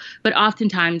Brazil, but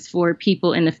oftentimes for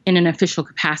people in an official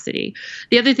capacity.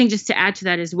 The other thing, just to add to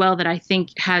that as well, that I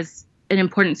think has an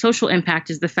important social impact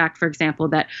is the fact, for example,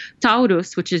 that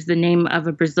Taurus, which is the name of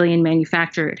a Brazilian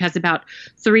manufacturer, it has about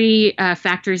 3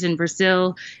 factories in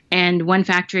Brazil and 1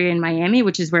 factory in Miami,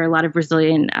 which is where a lot of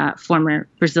former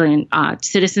Brazilian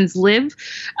citizens live.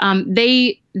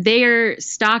 Their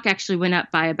stock actually went up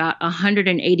by about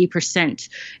 180%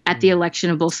 at the election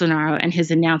of Bolsonaro and his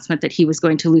announcement that he was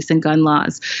going to loosen gun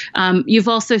laws. You've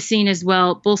also seen as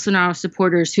well Bolsonaro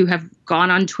supporters who have gone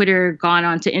on Twitter, gone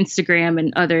on to Instagram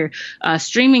and other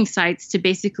streaming sites to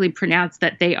basically pronounce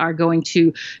that they are going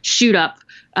to shoot up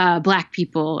Black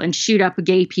people and shoot up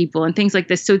gay people and things like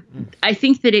this. So I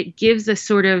think that it gives a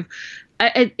sort of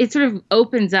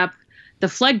opens up the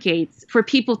floodgates for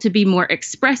people to be more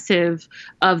expressive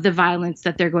of the violence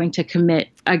that they're going to commit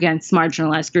against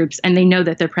marginalized groups. And they know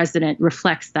that their president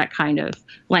reflects that kind of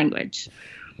language.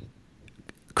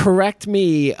 Correct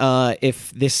me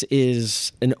if this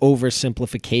is an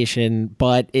oversimplification,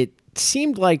 but it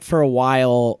seemed like for a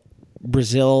while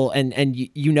Brazil, and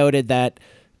you noted that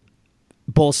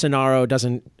Bolsonaro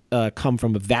doesn't come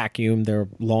from a vacuum. There are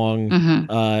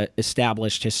long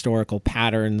established historical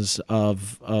patterns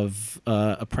of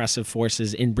oppressive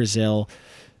forces in Brazil.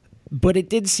 But it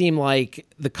did seem like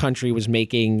the country was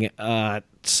making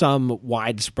some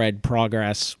widespread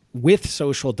progress with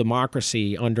social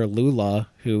democracy under Lula,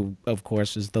 who, of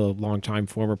course, is the longtime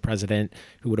former president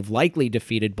who would have likely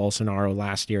defeated Bolsonaro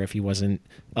last year if he wasn't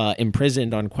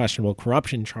imprisoned on questionable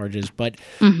corruption charges. But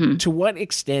to what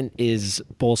extent is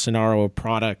Bolsonaro a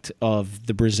product of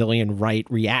the Brazilian right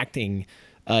reacting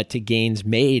to gains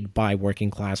made by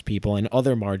working class people and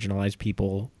other marginalized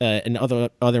people and other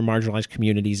marginalized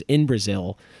communities in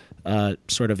Brazil,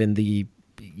 sort of in the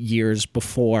years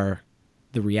before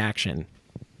the reaction?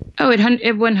 Oh, it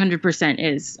 100%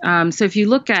 is. So if you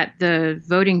look at the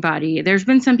voting body, there's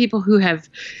been some people who have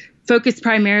focused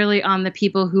primarily on the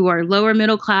people who are lower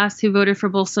middle class who voted for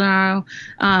Bolsonaro,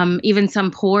 even some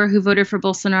poor who voted for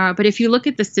Bolsonaro. But if you look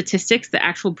at the statistics, the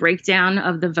actual breakdown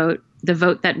of the vote the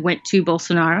vote that went to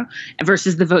Bolsonaro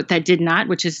versus the vote that did not,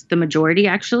 which is the majority,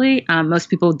 actually. Most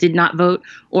people did not vote,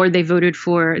 or they voted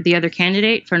for the other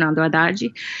candidate, Fernando Haddad.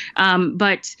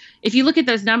 But if you look at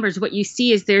those numbers, what you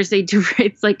see is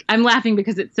it's like, I'm laughing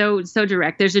because it's so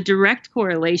direct. There's a direct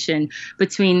correlation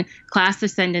between class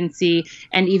ascendancy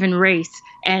and even race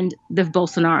and the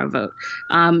Bolsonaro vote.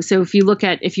 So if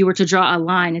you were to draw a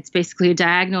line, it's basically a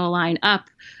diagonal line up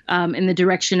in the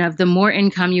direction of the more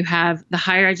income you have, the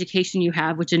higher education you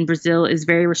have, which in Brazil is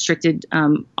very restricted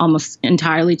almost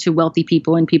entirely to wealthy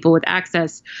people and people with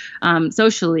access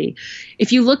socially.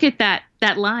 If you look at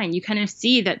that line, you kind of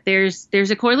see that there's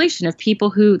a correlation of people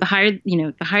who the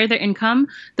higher their income,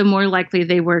 the more likely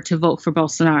they were to vote for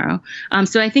Bolsonaro.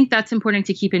 So I think that's important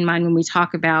to keep in mind when we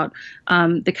talk about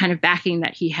the kind of backing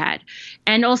that he had.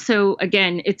 And also,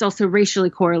 again, it's also racially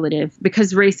correlative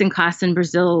because race and class in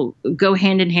Brazil go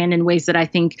hand in hand in ways that I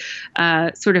think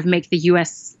sort of make the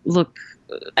U.S. look.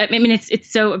 I mean,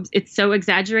 it's so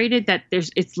exaggerated that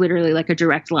it's literally like a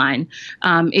direct line.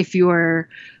 If you're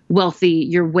wealthy,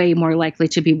 you're way more likely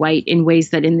to be white in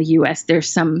ways that in the U.S.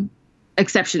 there's some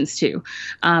exceptions to,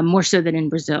 more so than in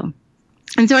Brazil.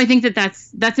 And so I think that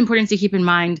that's important to keep in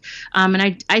mind.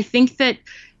 And I think that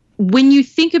when you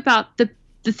think about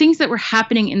the things that were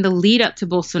happening in the lead up to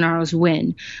Bolsonaro's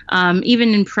win,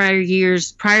 even in prior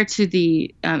years, prior to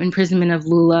the imprisonment of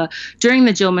Lula, during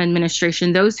the Dilma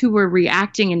administration, those who were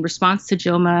reacting in response to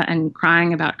Dilma and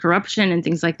crying about corruption and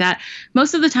things like that,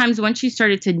 most of the times once you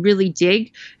started to really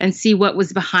dig and see what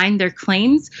was behind their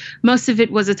claims, most of it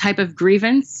was a type of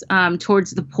grievance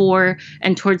towards the poor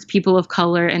and towards people of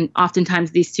color. And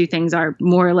oftentimes these two things are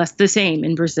more or less the same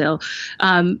in Brazil.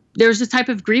 There's a type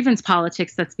of grievance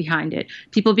politics that's behind it.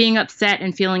 People being upset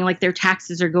and feeling like their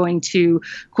taxes are going to,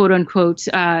 quote unquote,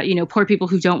 poor people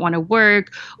who don't want to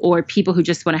work or people who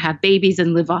just want to have babies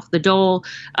and live off the dole.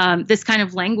 This kind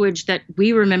of language that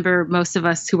we remember, most of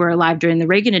us who were alive during the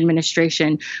Reagan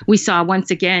administration, we saw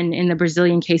once again in the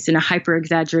Brazilian case in a hyper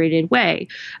exaggerated way.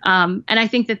 And I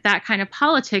think that kind of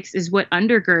politics is what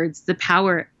undergirds the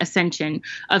power ascension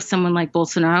of someone like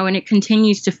Bolsonaro, and it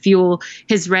continues to fuel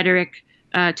his rhetoric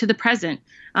to the present.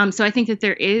 So I think that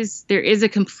there is a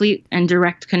complete and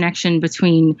direct connection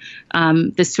between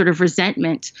this sort of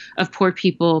resentment of poor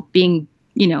people being,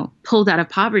 pulled out of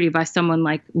poverty by someone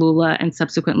like Lula and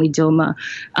subsequently Dilma,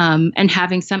 and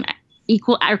having some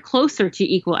equal or closer to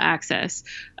equal access.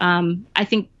 I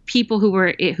think people who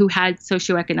had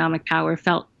socioeconomic power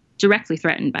felt directly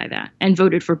threatened by that and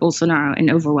voted for Bolsonaro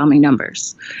in overwhelming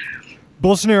numbers.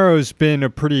 Bolsonaro's been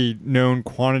a pretty known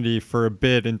quantity for a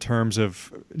bit in terms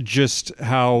of just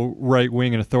how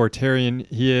right-wing and authoritarian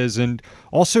he is, and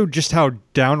also just how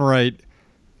downright,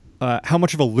 how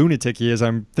much of a lunatic he is.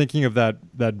 I'm thinking of that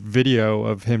video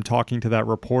of him talking to that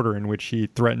reporter in which he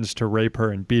threatens to rape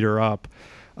her and beat her up.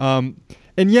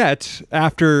 And yet,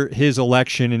 after his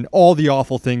election and all the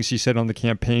awful things he said on the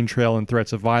campaign trail and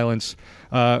threats of violence,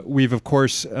 we've, of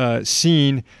course,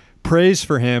 seen praise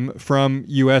for him from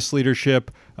U.S. leadership,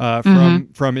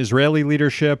 from Israeli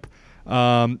leadership,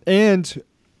 and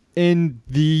in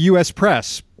the U.S.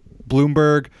 press,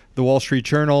 Bloomberg, the Wall Street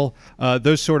Journal,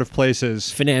 those sort of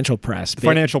places. Financial press. Big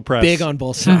on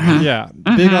Bolsonaro. Yeah,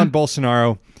 big on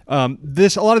Bolsonaro.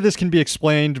 A lot of this can be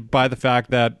explained by the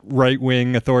fact that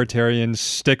right-wing authoritarians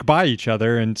stick by each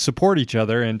other and support each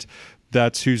other, and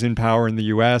that's who's in power in the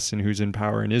U.S. and who's in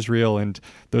power in Israel, and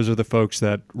those are the folks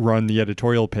that run the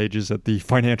editorial pages at the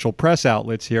financial press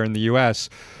outlets here in the U.S.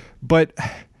 But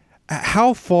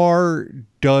how far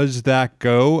does that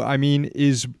go? I mean,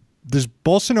 does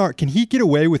Bolsonaro, can he get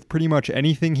away with pretty much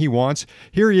anything he wants?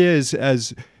 Here he is,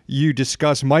 as you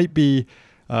discuss, might be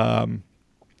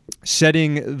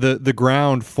setting the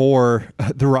ground for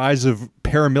the rise of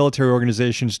paramilitary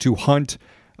organizations to hunt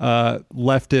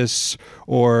leftists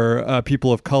or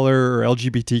people of color or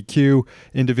LGBTQ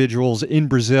individuals in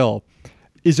Brazil.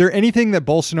 Is there anything that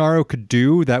Bolsonaro could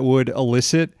do that would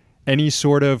elicit any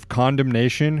sort of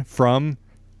condemnation from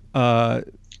the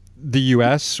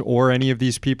U.S. or any of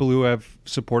these people who have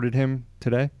supported him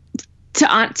today?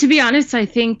 To be honest, I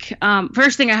think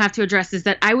first thing I have to address is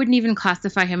that I wouldn't even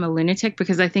classify him a lunatic,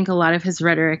 because I think a lot of his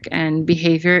rhetoric and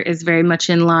behavior is very much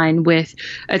in line with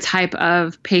a type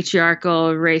of patriarchal,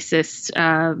 racist,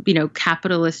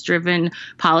 capitalist-driven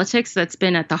politics that's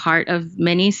been at the heart of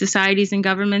many societies and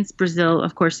governments, Brazil,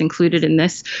 of course, included in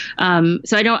this.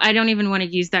 So I don't even want to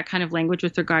use that kind of language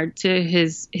with regard to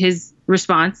his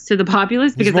response to the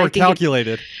populace, because he's more I think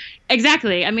calculated.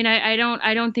 Exactly. I mean, I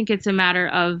don't think it's a matter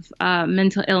of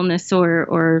mental illness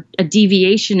or a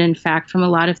deviation, in fact, from a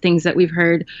lot of things that we've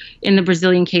heard in the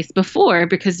Brazilian case before,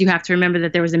 because you have to remember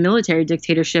that there was a military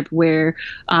dictatorship where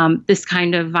this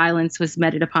kind of violence was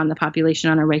meted upon the population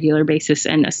on a regular basis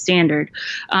and a standard.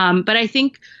 But I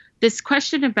think this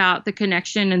question about the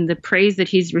connection and the praise that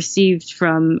he's received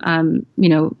from,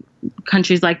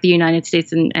 countries like the United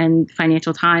States and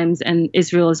Financial Times and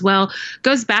Israel as well,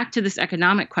 goes back to this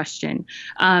economic question.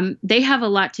 They have a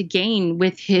lot to gain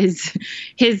with his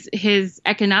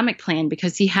economic plan,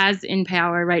 because he has in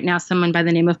power right now someone by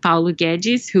the name of Paulo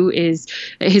Guedes, who is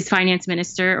his finance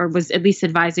minister, or was at least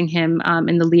advising him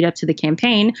in the lead up to the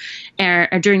campaign, or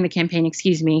during the campaign,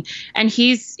 excuse me. And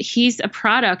he's a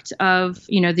product of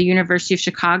the University of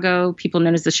Chicago, people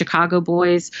known as the Chicago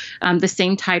Boys, the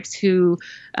same types who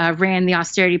ran the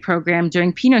austerity program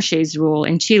during Pinochet's rule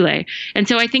in Chile. And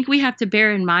so I think we have to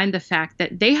bear in mind the fact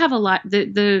that they have a lot,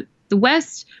 the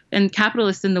West and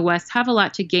capitalists in the West have a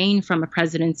lot to gain from a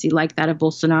presidency like that of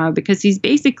Bolsonaro, because he's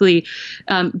basically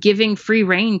giving free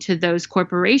rein to those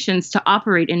corporations to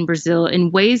operate in Brazil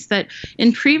in ways that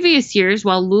in previous years,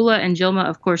 while Lula and Dilma,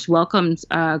 of course, welcomed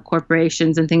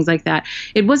corporations and things like that,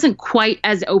 it wasn't quite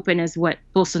as open as what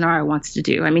Bolsonaro wants to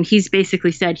do. I mean, he's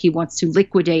basically said he wants to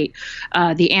liquidate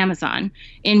the Amazon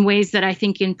in ways that I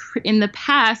think in the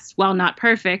past, while not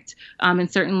perfect and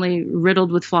certainly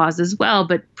riddled with flaws as well,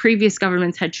 but previous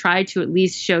governments had tried to at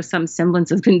least show some semblance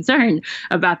of concern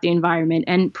about the environment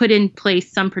and put in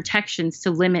place some protections to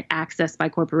limit access by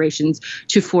corporations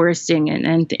to foresting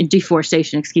and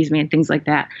deforestation, and things like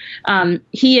that.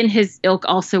 He and his ilk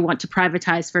also want to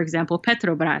privatize, for example,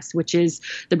 Petrobras, which is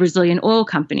the Brazilian oil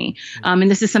company. And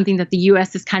this is something that the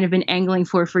U.S. has kind of been angling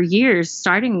for years,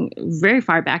 starting very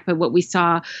far back. But what we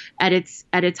saw at its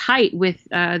height with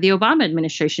the Obama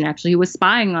administration, actually, who was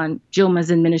spying on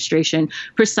Dilma's administration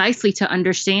precisely to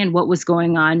understand what was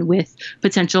going on with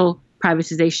potential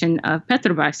privatization of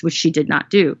Petrobras, which she did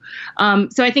not do.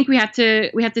 So I think we have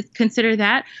to consider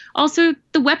that. Also,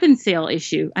 the weapons sale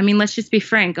issue. I mean, let's just be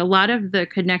frank. A lot of the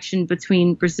connection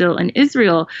between Brazil and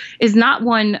Israel is not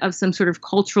one of some sort of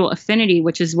cultural affinity,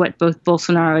 which is what both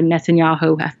Bolsonaro and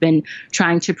Netanyahu have been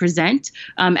trying to present,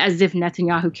 as if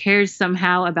Netanyahu cares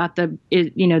somehow about the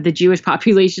Jewish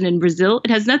population in Brazil. It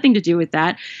has nothing to do with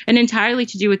that, and entirely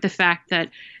to do with the fact that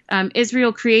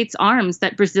Israel creates arms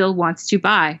that Brazil wants to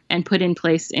buy and put in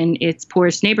place in its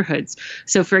poorest neighborhoods.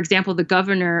 So, for example, the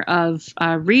governor of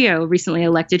Rio, recently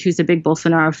elected, who's a big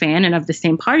Bolsonaro fan and of the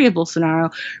same party of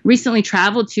Bolsonaro, recently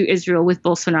traveled to Israel with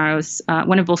one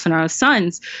of Bolsonaro's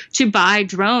sons to buy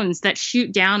drones that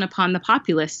shoot down upon the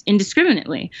populace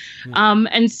indiscriminately.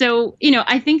 And so,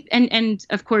 I think, and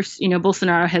of course,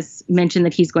 Bolsonaro has mentioned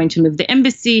that he's going to move the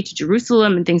embassy to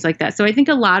Jerusalem and things like that. So I think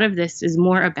a lot of this is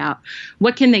more about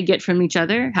what can they get from each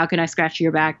other? How can I scratch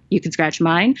your back? You can scratch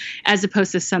mine, as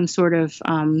opposed to some sort of,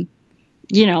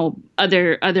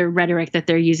 other rhetoric that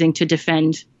they're using to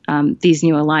defend these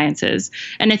new alliances.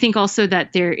 And I think also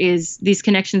that there is these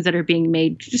connections that are being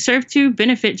made to serve to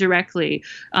benefit directly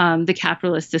the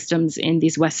capitalist systems in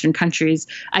these Western countries.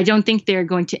 I don't think they're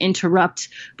going to interrupt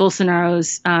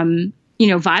Bolsonaro's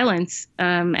violence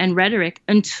and rhetoric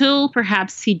until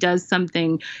perhaps he does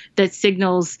something that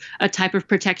signals a type of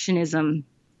protectionism,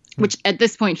 which at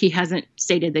this point he hasn't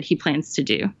stated that he plans to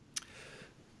do.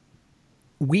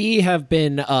 We have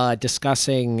been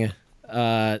discussing,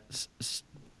 touching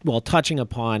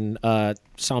upon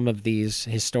some of these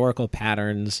historical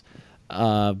patterns,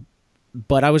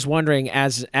 but I was wondering,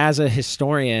 as a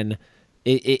historian,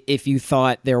 if you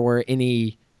thought there were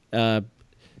any,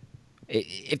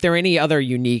 if there are any other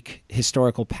unique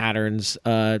historical patterns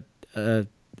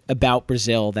about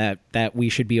Brazil that we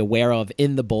should be aware of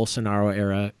in the Bolsonaro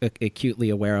era, acutely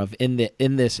aware of in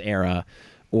this era,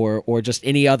 or just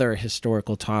any other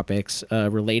historical topics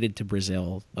related to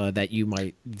Brazil that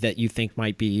you think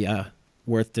might be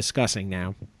worth discussing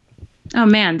now. Oh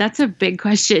man, that's a big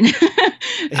question.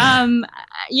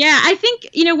 I think,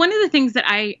 one of the things that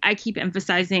I keep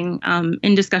emphasizing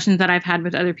in discussions that I've had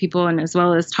with other people, and as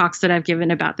well as talks that I've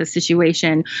given about this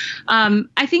situation,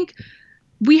 I think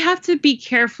we have to be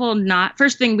careful not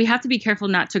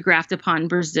to graft upon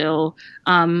Brazil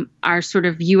our sort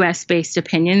of U.S.-based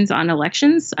opinions on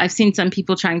elections. I've seen some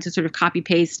people trying to sort of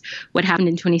copy-paste what happened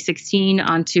in 2016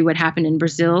 onto what happened in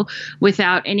Brazil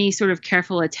without any sort of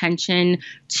careful attention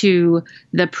to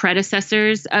the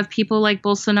predecessors of people like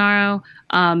Bolsonaro.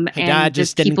 Haddad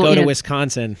just didn't go to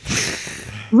Wisconsin.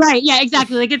 Right. Yeah,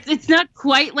 exactly. Like it's not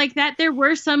quite like that. There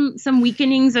were some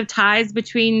weakenings of ties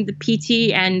between the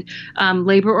PT and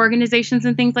labor organizations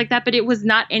and things like that, but it was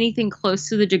not anything close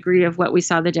to the degree of what we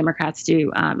saw the Democrats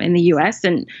do in the U.S.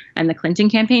 and the Clinton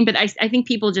campaign. But I think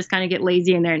people just kind of get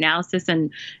lazy in their analysis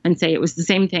and say it was the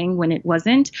same thing when it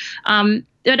wasn't.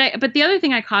 But the other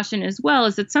thing I caution as well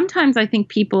is that sometimes I think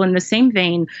people in the same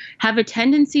vein have a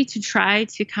tendency to try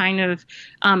to kind of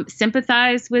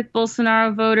sympathize with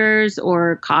Bolsonaro voters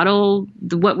or coddle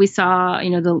what we saw,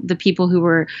 the people who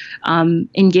were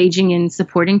engaging in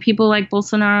supporting people like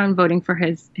Bolsonaro and voting for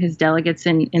his delegates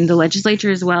in the legislature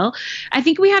as well. I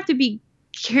think we have to be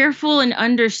careful and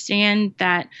understand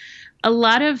that a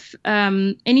lot of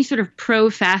any sort of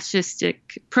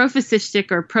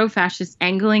pro-fascistic or pro-fascist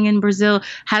angling in Brazil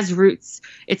has roots.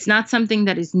 It's not something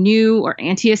that is new or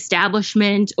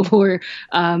anti-establishment or,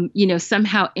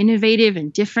 somehow innovative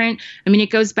and different. I mean,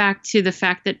 it goes back to the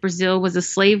fact that Brazil was a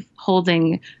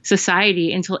slave-holding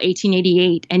society until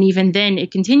 1888. And even then,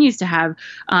 it continues to have,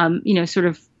 sort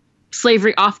of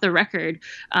slavery off the record.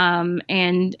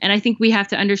 And I think we have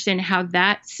to understand how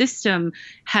that system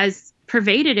has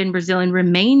pervaded in Brazil and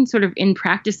remain sort of in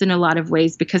practice in a lot of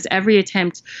ways, because every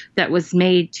attempt that was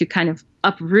made to kind of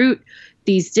uproot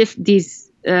these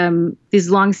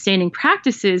longstanding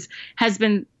practices has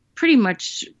been pretty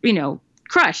much,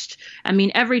 crushed. I mean,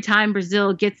 every time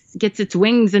Brazil gets its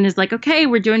wings and is like, okay,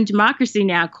 we're doing democracy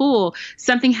now, cool,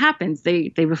 something happens.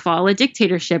 They befall a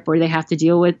dictatorship or they have to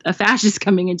deal with a fascist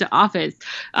coming into office.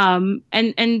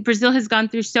 And Brazil has gone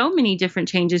through so many different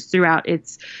changes throughout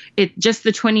its just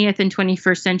the 20th and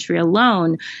 21st century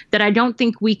alone that I don't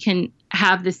think we can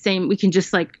have the same, we can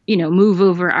just move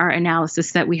over our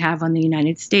analysis that we have on the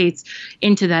United States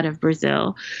into that of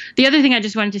Brazil. The other thing I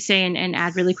just wanted to say and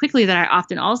add really quickly that I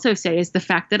often also say is the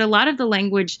fact that a lot of the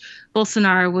language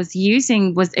Bolsonaro was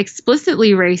using was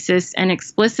explicitly racist and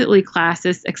explicitly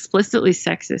classist, explicitly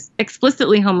sexist,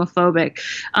 explicitly homophobic,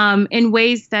 in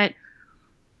ways that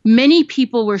many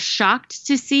people were shocked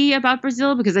to see about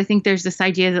Brazil, because I think there's this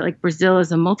idea that Brazil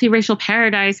is a multiracial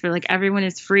paradise where everyone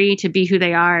is free to be who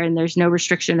they are and there's no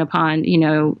restriction upon,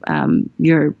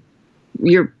 your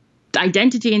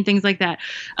identity and things like that.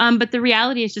 But the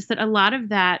reality is just that a lot of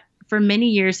that for many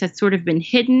years has sort of been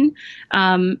hidden.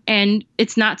 And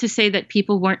it's not to say that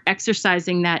people weren't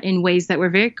exercising that in ways that were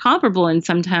very comparable and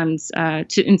sometimes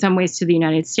in some ways to the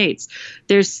United States.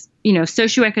 There's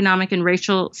socioeconomic and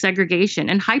racial segregation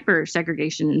and hyper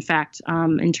segregation, in fact,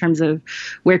 in terms of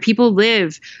where people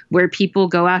live, where people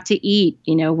go out to eat,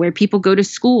 where people go to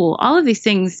school, all of these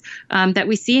things that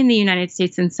we see in the United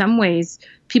States in some ways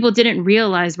people didn't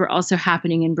realize were also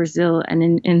happening in Brazil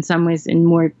and in some ways in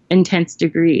more intense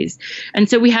degrees. And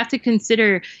so we have to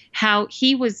consider how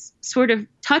he was sort of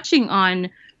touching on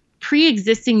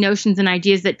pre-existing notions and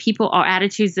ideas that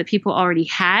attitudes that people already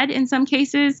had in some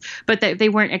cases, but that they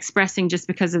weren't expressing just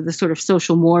because of the sort of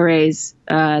social mores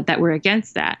that were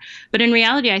against that. But in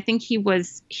reality, I think he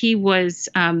was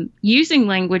using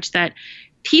language that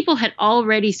people had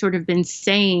already sort of been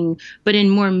saying, but in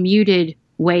more muted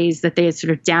ways that they had sort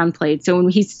of downplayed. So when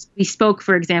he spoke,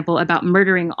 for example, about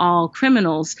murdering all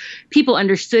criminals, people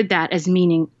understood that as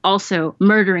meaning also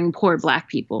murdering poor Black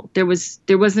people. There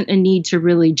wasn't a need to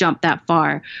really jump that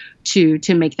far to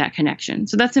make that connection.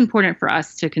 So that's important for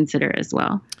us to consider as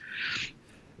well.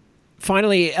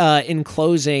 Finally, in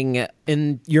closing,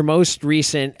 in your most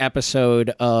recent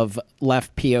episode of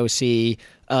Left POC,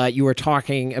 you were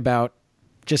talking about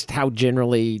just how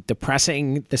generally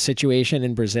depressing the situation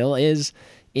in Brazil is.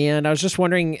 And I was just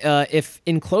wondering if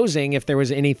there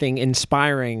was anything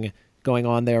inspiring going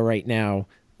on there right now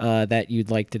that you'd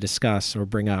like to discuss or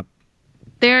bring up.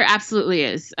 There absolutely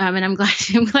is. And I'm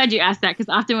glad you asked that, because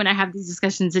often when I have these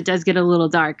discussions, it does get a little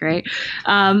dark, right?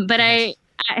 But yes.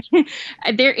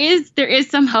 There is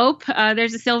some hope.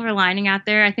 There's a silver lining out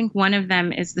there. I think one of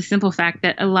them is the simple fact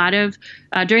that a lot of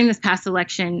during this past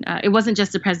election, it wasn't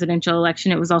just a presidential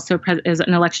election. It was also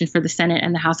an election for the Senate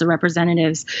and the House of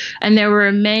Representatives. And there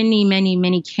were many, many,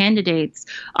 many candidates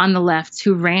on the left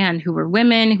who ran, who were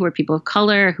women, who were people of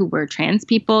color, who were trans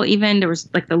people. Even there was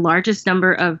the largest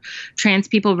number of trans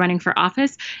people running for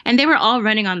office. And they were all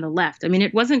running on the left. I mean,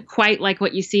 it wasn't quite like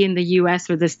what you see in the U.S.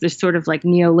 where this sort of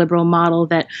neoliberal model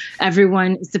that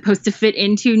everyone is supposed to fit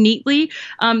into neatly.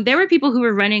 There were people who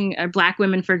were running, Black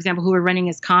women, for example, who were running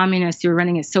as communists, who were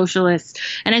running as socialists.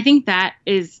 And I think that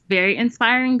is very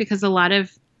inspiring, because a lot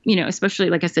of, especially,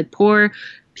 like I said, poor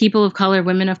people of color,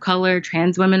 women of color,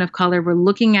 trans women of color were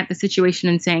looking at the situation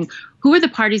and saying, who are the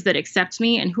parties that accept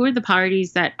me, and who are the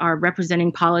parties that are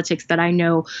representing politics that I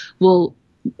know will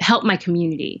help my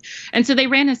community. And so they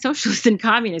ran as socialists and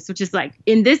communists, which is like,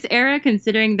 in this era,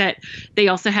 considering that they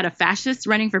also had a fascist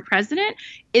running for president,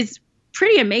 is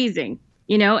pretty amazing.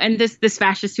 And this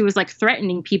fascist who was like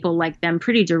threatening people like them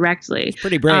pretty directly. It's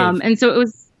pretty brave. And so it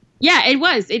was. Yeah,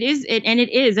 it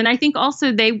is. And I think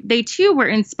also they too were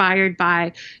inspired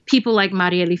by people like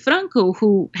Marielle Franco,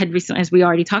 who had recently, as we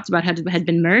already talked about, had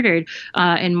been murdered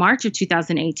in March of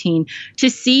 2018, to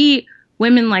see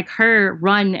women like her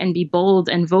run and be bold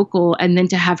and vocal, and then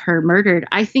to have her murdered,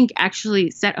 I think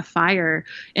actually set a fire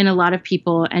in a lot of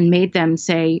people and made them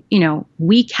say,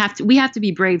 we have to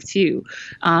be brave too.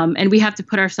 And we have to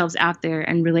put ourselves out there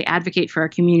and really advocate for our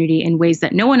community in ways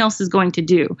that no one else is going to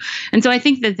do. And so I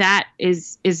think that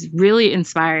is really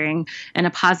inspiring and a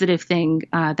positive thing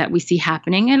that we see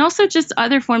happening. And also just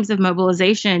other forms of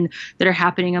mobilization that are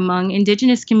happening among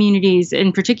Indigenous communities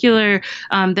in particular,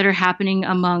 that are happening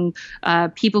among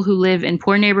people who live in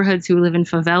poor neighborhoods, who live in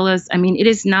favelas. I mean, it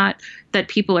is not that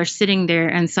people are sitting there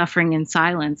and suffering in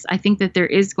silence. I think that there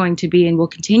is going to be and will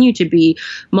continue to be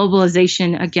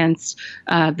mobilization against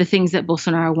the things that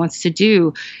Bolsonaro wants to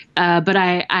do. But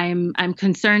I'm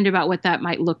concerned about what that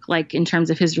might look like in terms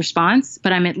of his response.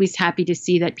 But I'm at least happy to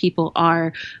see that people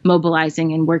are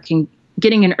mobilizing and working,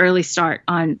 getting an early start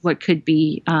on what could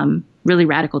be really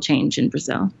radical change in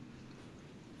Brazil.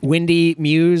 Wendy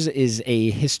Muse is a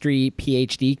history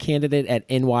PhD candidate at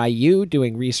NYU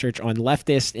doing research on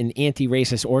leftist and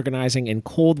anti-racist organizing in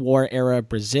Cold War era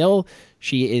Brazil.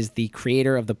 She is the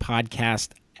creator of the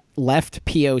podcast Left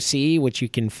POC, which you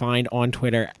can find on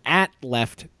Twitter at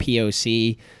Left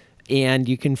POC. And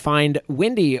you can find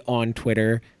Wendy on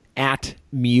Twitter at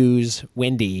Muse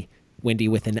Wendy, Wendy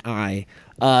with an I.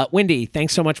 Wendy,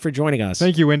 thanks so much for joining us.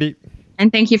 Thank you, Wendy.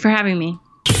 And thank you for having me.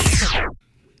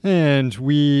 And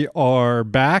we are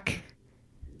back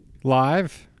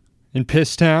live in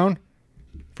Pisstown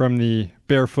from the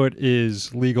Barefoot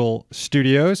is Legal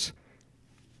Studios.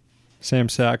 Sam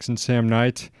Sachs and Sam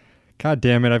Knight. God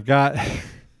damn it, I've got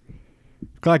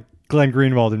Glenn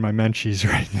Greenwald in my menchies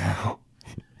right now.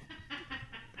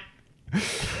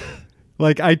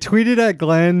 Like, I tweeted at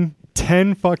Glenn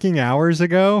 10 fucking hours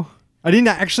ago. I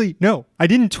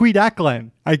didn't tweet at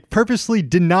Glenn. I purposely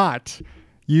did not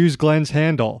use Glenn's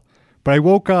handle, but I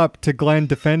woke up to Glenn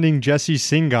defending Jesse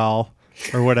Singal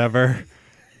or whatever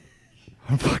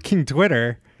on fucking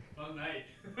Twitter. Fun night.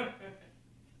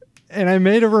 And I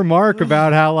made a remark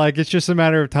about how, like, it's just a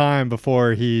matter of time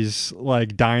before he's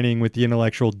like dining with the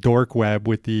intellectual dork web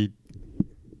with the,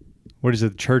 what is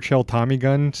it, Churchill Tommy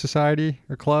Gun Society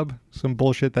or Club? Some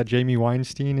bullshit that Jamie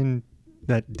Weinstein and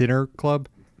that dinner club.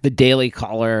 The Daily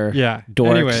Caller. Yeah.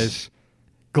 Dorks. Anyways.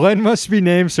 Glenn must be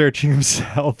name searching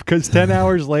himself because 10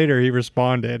 hours later he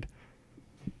responded.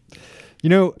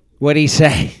 What'd he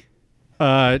say?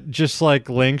 Just like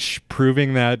links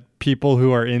proving that people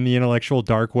who are in the intellectual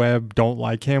dark web don't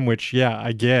like him, which, yeah,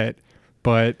 I get.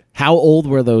 But how old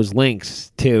were those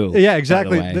links too? Yeah,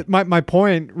 exactly. My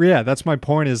point, yeah, that's my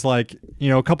point is like,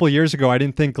 a couple of years ago, I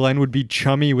didn't think Glenn would be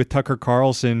chummy with Tucker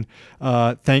Carlson,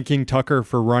 thanking Tucker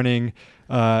for running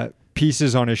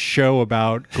pieces on his show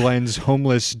about Glenn's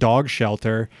homeless dog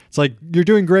shelter. It's like, you're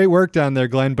doing great work down there,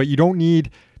 Glenn, but you don't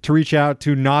need to reach out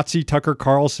to Nazi Tucker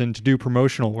Carlson to do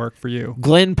promotional work for you.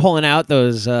 Glenn pulling out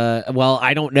those,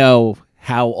 I don't know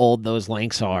how old those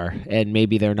links are, and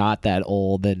maybe they're not that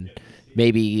old, and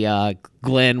maybe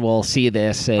Glenn will see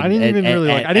this and I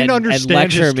didn't understand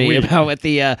lecture his me tweet. about what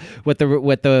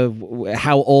the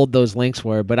how old those links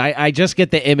were. But I just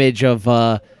get the image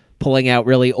of pulling out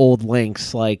really old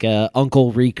links, like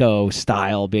Uncle Rico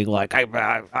style, being like,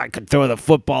 I could throw the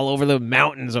football over the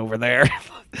mountains over there.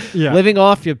 Yeah. Living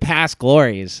off your past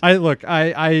glories.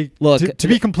 To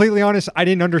be completely honest, I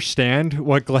didn't understand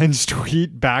what Glenn's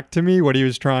tweet back to me, what he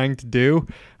was trying to do.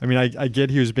 I mean, I get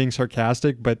he was being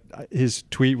sarcastic, but his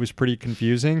tweet was pretty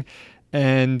confusing.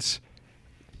 And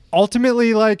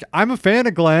ultimately, like, I'm a fan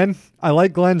of Glenn. I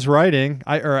like Glenn's writing.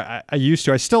 I used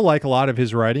to. I still like a lot of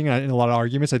his writing in a lot of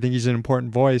arguments. I think he's an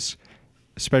important voice,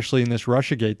 especially in this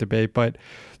Russiagate debate. But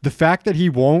the fact that he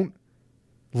won't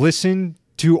listen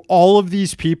to all of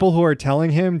these people who are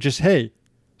telling him just, hey,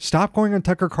 stop going on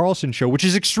Tucker Carlson show, which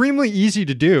is extremely easy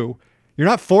to do. You're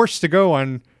not forced to go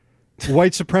on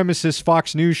white supremacist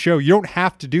Fox News show. You don't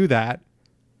have to do that.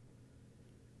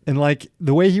 And like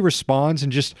the way he responds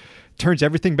and just turns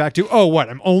everything back to, oh, what?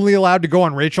 I'm only allowed to go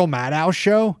on Rachel Maddow's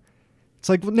show? It's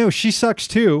like, well, no, she sucks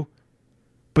too.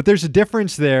 But there's a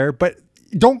difference there. But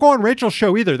don't go on Rachel's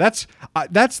show either. That's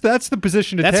the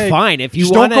position to take. That's fine. If you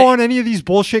just don't go on any of these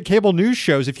bullshit cable news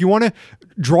shows. If you want to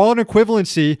draw an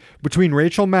equivalency between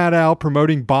Rachel Maddow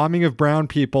promoting bombing of brown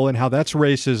people and how that's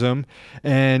racism,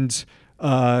 and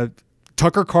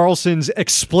Tucker Carlson's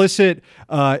explicit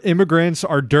immigrants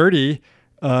are dirty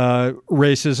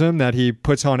racism that he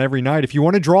puts on every night. If you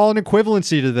want to draw an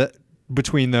equivalency to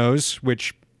between those,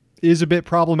 which is a bit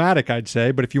problematic, I'd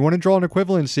say, but if you want to draw an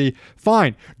equivalency,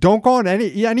 fine. Don't go on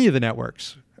any of the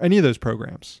networks, any of those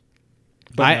programs.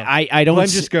 But I don't.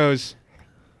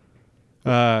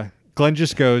 Glenn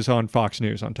just goes on Fox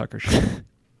News on Tucker's show.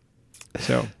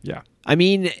 So yeah. I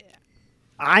mean,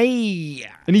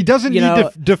 and he doesn't need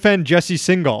to defend Jesse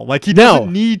Singal. Like, he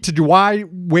doesn't need to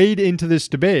wade into this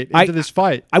debate, into this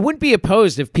fight. I wouldn't be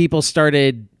opposed if people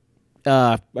started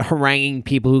haranguing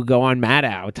people who go on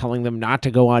Maddow, telling them not to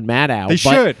go on Maddow. They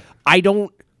should. I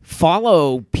don't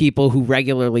follow people who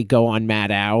regularly go on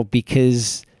Maddow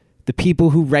because the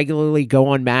people who regularly go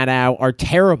on Maddow are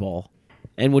terrible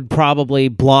and would probably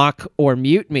block or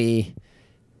mute me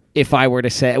if I were to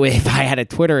say, if I had a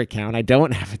Twitter account. I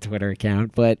don't have a Twitter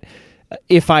account, but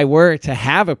if I were to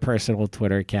have a personal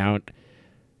Twitter account,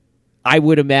 I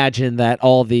would imagine that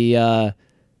all the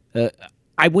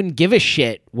I wouldn't give a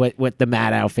shit what the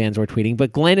Maddow fans were tweeting.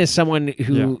 But Glenn is someone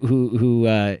who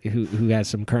has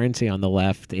some currency on the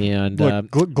left, and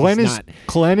look, Glenn is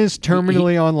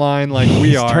terminally online like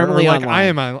we are. Terminally like online. I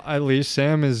am, at least.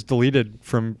 Sam is deleted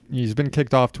from. He's been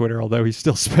kicked off Twitter, although he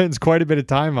still spends quite a bit of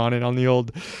time on it on the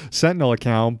old Sentinel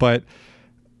account. But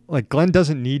like, Glenn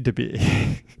doesn't need to be.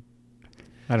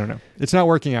 I don't know. It's not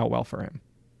working out well for him.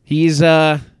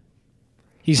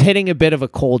 He's hitting a bit of a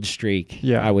cold streak,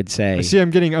 yeah, I would say. I see I'm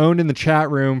getting owned in the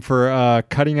chat room for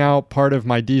cutting out part of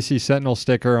my DC Sentinel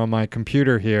sticker on my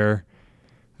computer here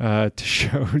to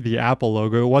show the Apple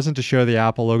logo. It wasn't to show the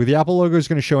Apple logo. The Apple logo is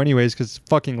going to show anyways because it's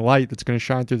fucking light that's going to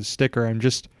shine through the sticker. I'm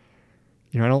just,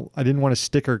 I didn't want a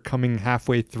sticker coming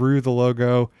halfway through the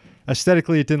logo.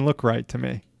 Aesthetically, it didn't look right to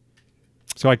me.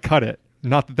 So I cut it.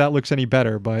 Not that that looks any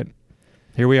better, but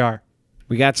here we are.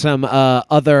 We got some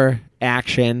other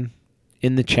action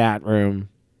in the chat room.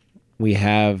 We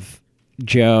have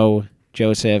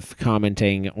Joseph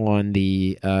commenting on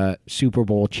the Super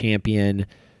Bowl champion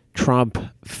Trump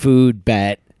food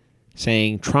bet,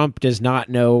 saying Trump does not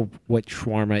know what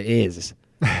shawarma is.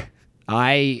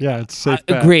 It's safe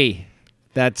bet. Agree.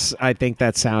 I think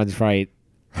that sounds right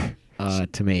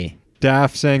to me.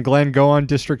 Daff saying, Glenn, go on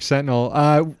District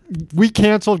Sentinel. We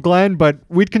canceled Glenn, but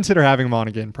we'd consider having him on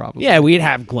again probably. Yeah, we'd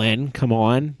have Glenn. Come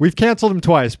on. We've canceled him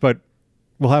twice, but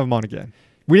we'll have him on again.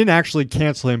 We didn't actually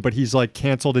cancel him, but he's like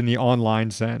canceled in the online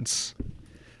sense.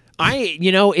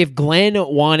 If Glenn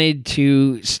wanted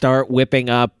to start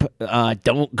whipping up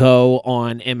don't go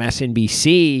on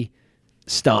MSNBC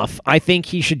stuff, I think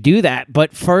he should do that.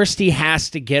 But first he has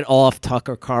to get off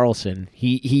Tucker Carlson.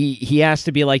 He has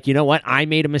to be like, you know what? I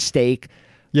made a mistake.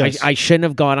 Yes. I shouldn't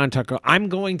have gone on Tucker. I'm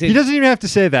going to... He doesn't even have to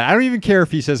say that. I don't even care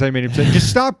if he says I made him say. Just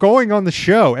stop going on the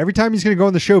show. Every time he's going to go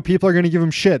on the show, people are going to give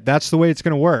him shit. That's the way it's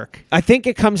going to work. I think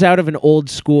it comes out of an old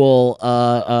school,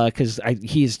 because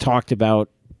he's talked about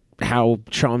how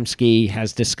Chomsky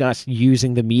has discussed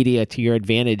using the media to your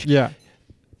advantage. Yeah.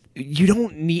 You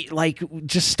don't need,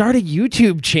 just start a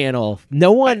YouTube channel.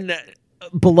 No one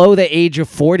below the age of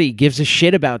 40 gives a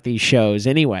shit about these shows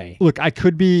anyway. Look, I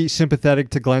could be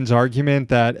sympathetic to Glenn's argument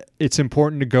that it's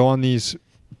important to go on these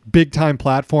big-time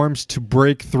platforms to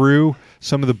break through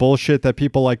some of the bullshit that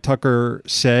people like Tucker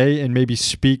say and maybe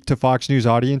speak to Fox News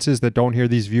audiences that don't hear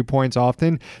these viewpoints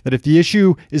often. That if the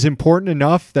issue is important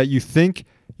enough that you think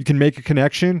you can make a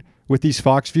connection with these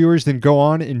Fox viewers, then go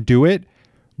on and do it.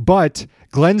 But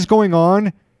Glenn's going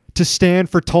on to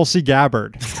stand for Tulsi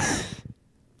Gabbard.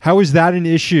 How is that an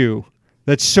issue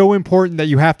that's so important that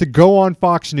you have to go on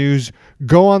Fox News,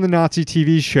 go on the Nazi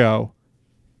TV show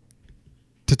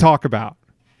to talk about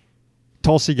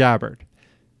Tulsi Gabbard?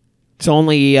 It's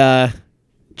only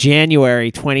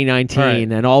January 2019, right,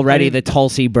 and already the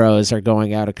Tulsi bros are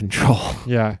going out of control.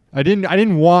 Yeah, I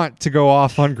didn't want to go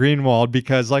off on Greenwald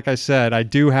because, like I said, I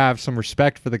do have some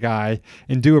respect for the guy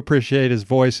and do appreciate his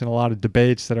voice in a lot of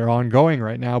debates that are ongoing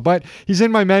right now. But he's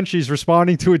in my mentions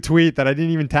responding to a tweet that I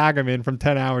didn't even tag him in from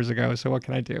 10 hours ago. So what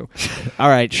can I do? All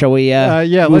right, shall we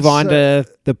move on to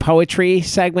the poetry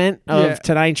segment of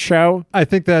tonight's show? I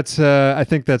think that's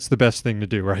the best thing to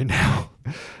do right now.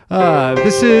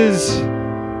 This is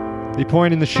the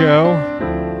point in the show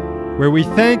where we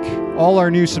thank all our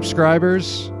new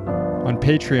subscribers on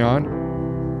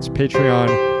Patreon. It's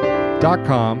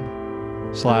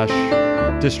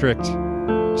patreon.com/District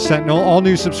Sentinel. All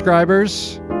new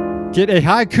subscribers get a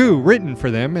haiku written for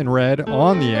them and read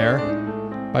on the air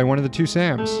by one of the two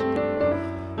Sams.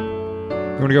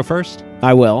 You want to go first?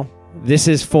 I will. This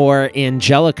is for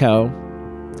Angelico.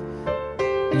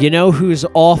 You know who's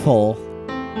awful?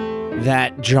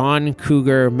 That John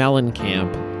Cougar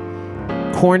Mellencamp.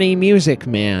 Corny music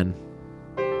man.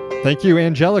 Thank you,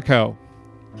 Angelico.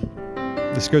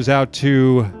 This goes out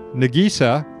to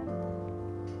Nagisa.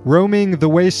 Roaming the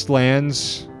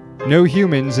wastelands, no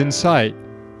humans in sight.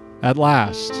 At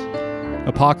last.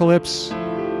 Apocalypse,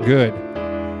 good.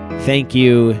 Thank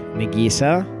you,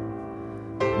 Nagisa.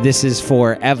 This is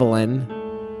for Evelyn.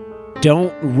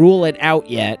 Don't rule it out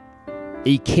yet.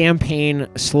 A campaign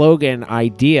slogan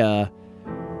idea.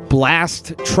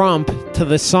 Blast Trump to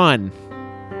the sun.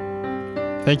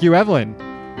 Thank you, Evelyn.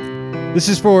 This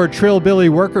is for Trillbilly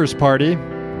Workers' Party.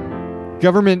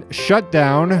 Government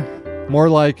shutdown. More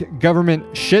like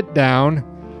government shit down.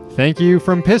 Thank you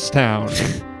from Pisstown.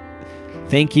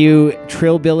 Thank you,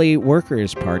 Trillbilly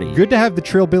Workers Party. Good to have the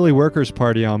Trillbilly Workers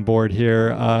Party on board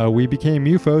here. We became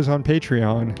MUFOs on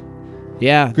Patreon.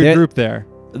 Yeah. Good group there.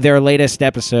 Their latest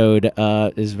episode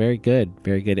is very good.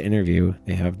 Very good interview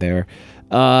they have there.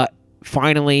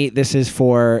 Finally, this is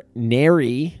for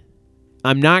Neri.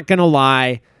 I'm not going to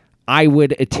lie. I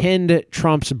would attend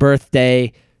Trump's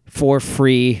birthday for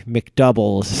free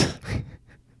McDoubles.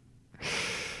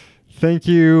 Thank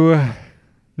you,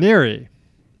 Neri.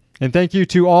 And thank you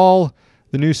to all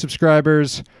the new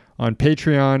subscribers on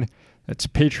Patreon. That's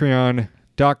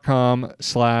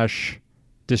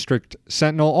patreon.com/District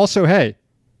Sentinel. Also, hey,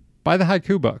 buy the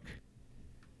haiku book.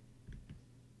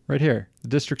 Right here. The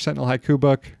District Sentinel haiku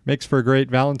book makes for a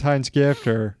great Valentine's gift,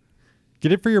 or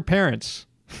get it for your parents.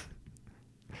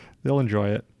 They'll enjoy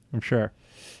it, I'm sure.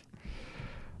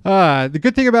 The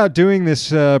good thing about doing this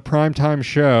primetime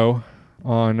show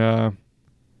on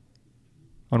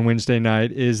Wednesday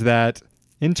night is that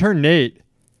intern Nate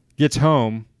gets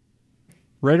home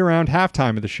right around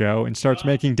halftime of the show and starts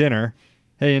making dinner.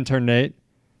 Hey, intern Nate.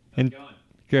 How's it going?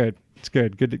 Good. It's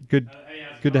good. Good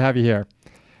to have you here.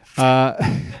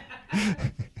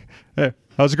 Hey,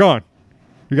 how's it going?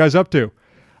 You guys up to?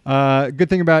 Good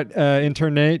thing about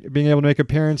intern Nate being able to make an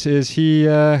appearance is he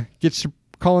gets to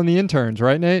call in the interns,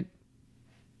 right, Nate?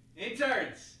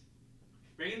 Interns,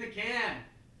 bring in the can.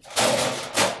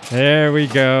 There we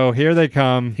go. Here they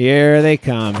come. Here they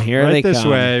come. Here right they come. Right this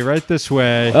way. Right this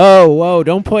way. Oh, whoa.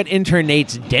 Don't put intern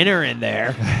Nate's dinner in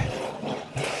there.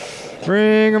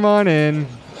 Bring them on in.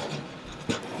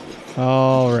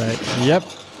 All right. Yep.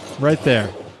 Right there.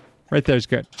 Right there's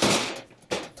good.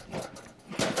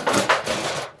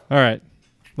 All right.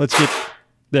 Let's get...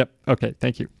 Yep. Okay.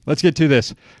 Thank you. Let's get to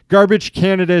this. Garbage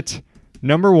candidate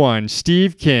number 1,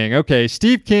 Steve King. Okay.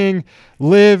 Steve King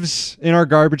lives in our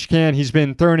garbage can. He's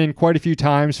been thrown in quite a few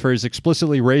times for his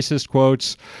explicitly racist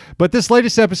quotes. But this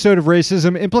latest episode of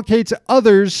racism implicates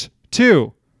others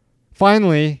too.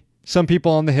 Finally, some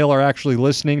people on the Hill are actually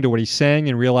listening to what he's saying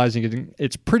and realizing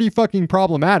it's pretty fucking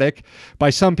problematic.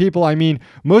 By some people, I mean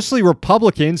mostly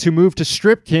Republicans who moved to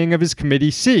strip King of his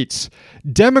committee seats.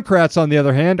 Democrats, on the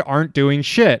other hand, aren't doing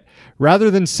shit.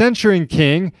 Rather than censuring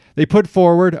King, they put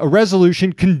forward a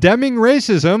resolution condemning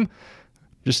racism,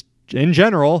 just in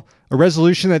general, a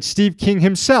resolution that Steve King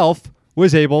himself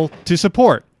was able to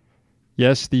support.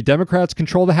 Yes, the Democrats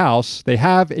control the House. They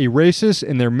have a racist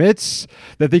in their midst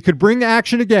that they could bring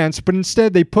action against, but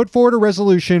instead they put forward a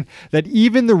resolution that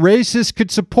even the racist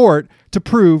could support to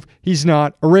prove he's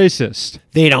not a racist.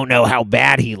 They don't know how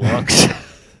bad he looks.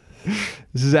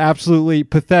 This is absolutely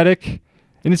pathetic.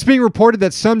 And it's being reported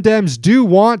that some Dems do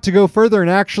want to go further and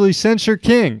actually censure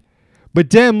King. But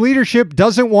Dem leadership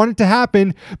doesn't want it to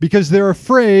happen because they're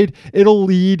afraid it'll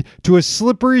lead to a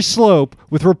slippery slope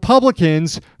with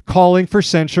Republicans calling for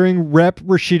censuring Rep.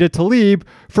 Rashida Tlaib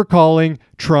for calling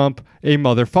Trump a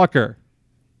motherfucker.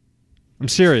 I'm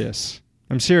serious.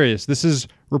 This is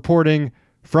reporting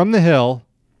from the Hill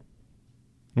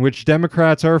in which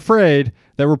Democrats are afraid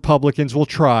that Republicans will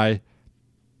try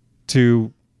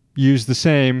to use the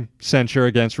same censure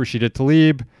against Rashida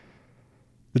Tlaib.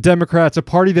 The Democrats, a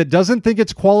party that doesn't think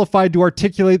it's qualified to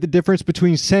articulate the difference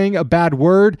between saying a bad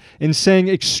word and saying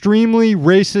extremely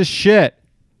racist shit.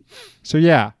 So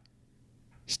yeah,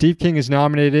 Steve King is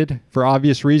nominated for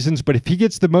obvious reasons, but if he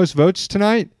gets the most votes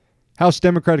tonight, House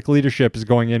Democratic leadership is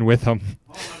going in with him.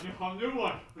 Oh, a new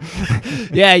one.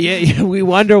 Yeah, we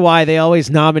wonder why they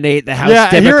always nominate the House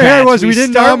Democrats. Here it was. We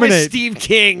didn't start nominate with Steve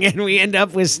King, and we end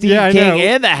up with Steve I King know.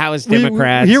 and the House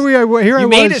Democrats. You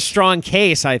made a strong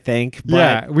case, I think. But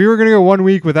yeah, we were going to go 1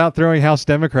 week without throwing House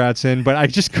Democrats in, but I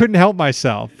just couldn't help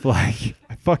myself. I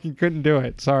fucking couldn't do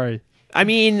it. Sorry. I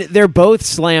mean, they're both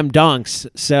slam dunks,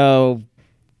 so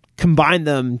combine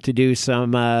them to do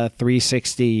some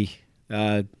 360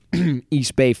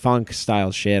 East Bay Funk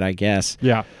style shit, I guess.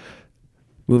 Yeah.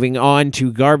 Moving on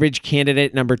to garbage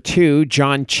candidate number 2,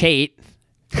 John Chait.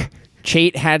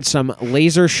 Chait had some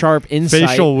laser sharp insight.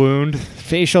 Facial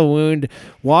wound.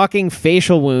 Walking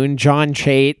facial wound. John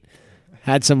Chait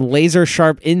had some laser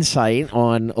sharp insight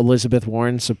on Elizabeth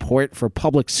Warren's support for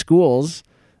public schools,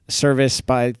 a service,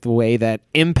 by the way, that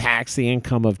impacts the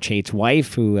income of Chait's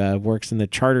wife, who works in the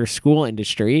charter school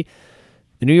industry.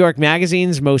 The New York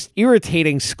Magazine's most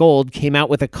irritating scold came out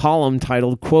with a column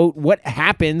titled, quote, "What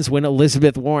happens when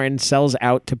Elizabeth Warren sells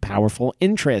out to powerful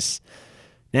interests?"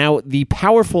 Now, the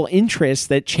powerful interests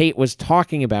that Chait was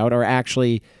talking about are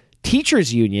actually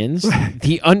teachers' unions,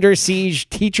 the under siege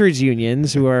teachers'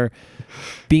 unions, who are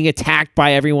being attacked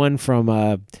by everyone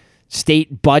from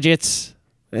state budgets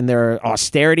and their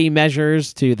austerity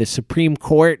measures to the Supreme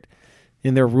Court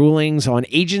in their rulings on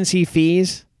agency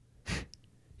fees.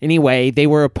 Anyway, they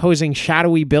were opposing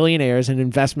shadowy billionaires and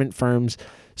investment firms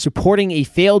supporting a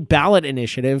failed ballot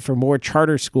initiative for more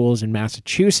charter schools in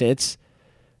Massachusetts.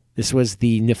 This was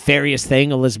the nefarious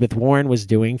thing Elizabeth Warren was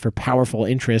doing for powerful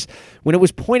interests. When it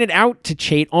was pointed out to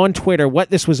Chait on Twitter what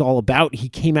this was all about, he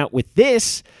came out with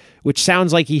this, which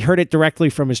sounds like he heard it directly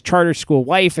from his charter school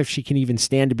wife, if she can even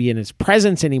stand to be in his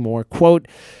presence anymore. Quote,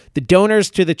 "The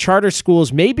donors to the charter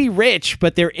schools may be rich,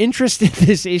 but their interest in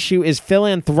this issue is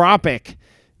philanthropic,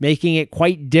 making it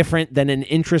quite different than an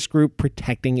interest group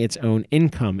protecting its own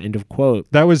income," end of quote.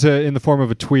 That was in the form of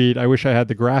a tweet. I wish I had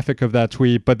the graphic of that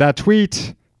tweet, but that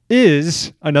tweet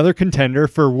is another contender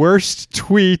for worst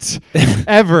tweet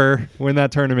ever when that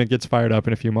tournament gets fired up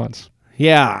in a few months.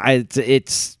 Yeah,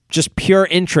 it's just pure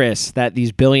interest that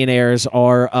these billionaires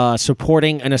are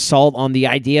supporting an assault on the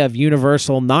idea of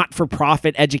universal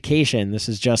not-for-profit education. This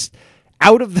is just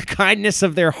out of the kindness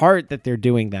of their heart that they're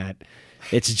doing that.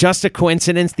 It's just a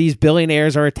coincidence these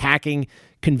billionaires are attacking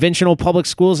conventional public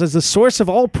schools as the source of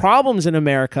all problems in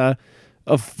America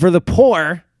for the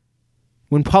poor,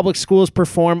 when public schools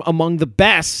perform among the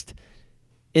best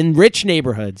in rich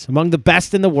neighborhoods, among the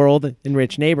best in the world in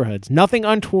rich neighborhoods. Nothing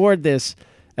untoward this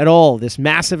at all, this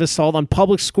massive assault on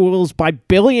public schools by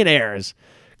billionaires,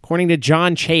 according to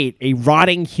John Chait, a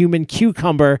rotting human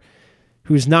cucumber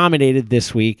who's nominated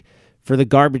this week for the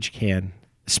garbage can.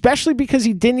 Especially because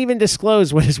he didn't even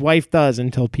disclose what his wife does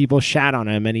until people shat on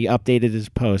him and he updated his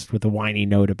post with a whiny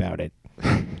note about it.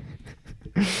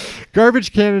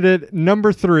 Garbage candidate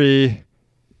number 3,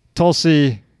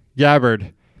 Tulsi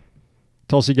Gabbard.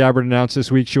 Tulsi Gabbard announced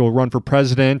this week she will run for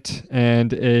president,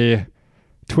 and a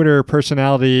Twitter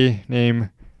personality named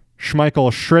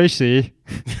Schmeichel Schracy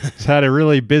has had a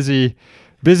really busy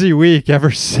week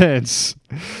ever since,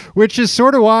 which is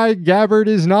sort of why Gabbard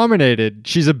is nominated.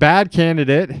 She's a bad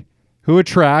candidate who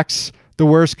attracts the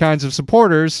worst kinds of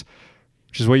supporters,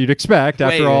 which is what you'd expect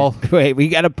after all. Wait, we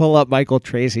got to pull up Michael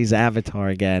Tracy's avatar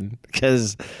again,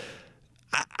 because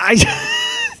I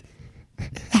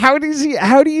how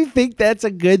do you think that's a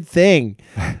good thing?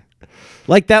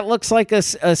 Like, that looks like a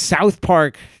South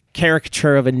Park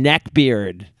caricature of a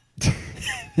neckbeard.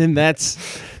 And that's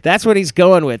what he's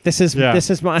going with. This is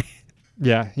my...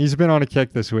 Yeah, he's been on a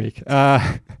kick this week.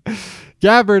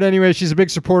 Gabbard, anyway, she's a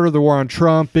big supporter of the war on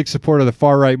Trump, big supporter of the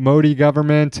far-right Modi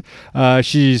government.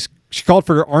 She called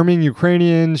for arming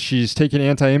Ukrainians. She's taken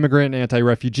anti-immigrant and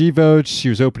anti-refugee votes. She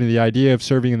was open to the idea of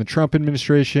serving in the Trump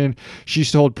administration. She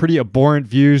used to hold pretty abhorrent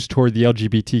views toward the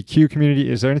LGBTQ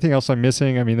community. Is there anything else I'm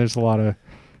missing? I mean, there's a lot of bad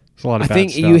stuff. I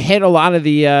think you hit a lot of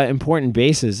the important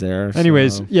bases there.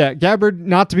 Anyways, yeah, Gabbard,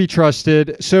 not to be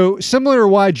trusted. So similar to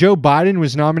why Joe Biden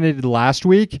was nominated last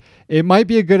week, it might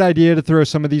be a good idea to throw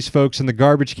some of these folks in the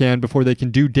garbage can before they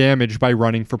can do damage by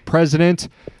running for president.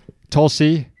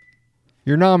 Tulsi,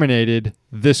 you're nominated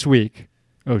this week.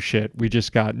 Oh, shit. We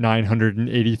just got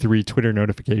 983 Twitter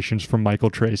notifications from Michael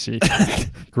Tracy.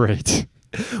 Great.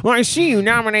 Well, I see you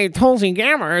nominate Tulsi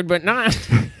Gabbard, but not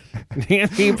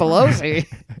Nancy Pelosi.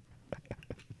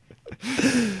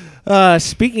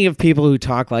 Speaking of people who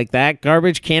talk like that,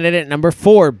 garbage candidate number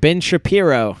 4, Ben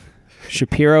Shapiro.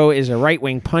 Shapiro is a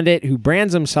right-wing pundit who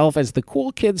brands himself as the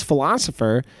cool kids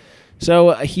philosopher,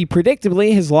 so he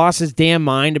predictably has lost his damn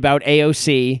mind about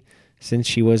AOC since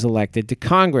she was elected to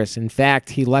Congress. In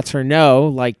fact, he lets her know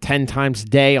like 10 times a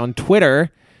day on Twitter,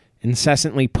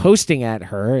 incessantly posting at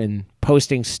her and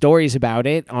posting stories about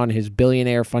it on his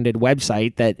billionaire-funded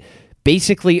website that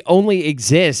basically only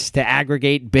exists to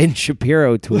aggregate Ben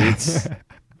Shapiro tweets.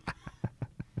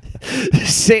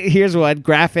 Here's one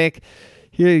graphic.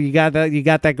 Here you got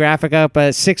that graphic up.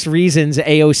 6 reasons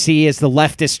AOC is the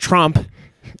leftist Trump.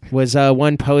 was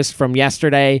one post from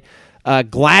yesterday.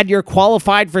 Glad you're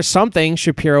qualified for something.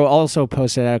 Shapiro also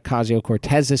posted at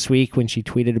Ocasio-Cortez this week when she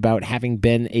tweeted about having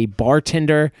been a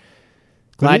bartender.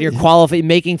 Glad you're qualified,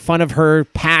 making fun of her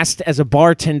past as a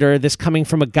bartender. This coming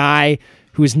from a guy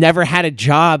who's never had a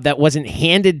job that wasn't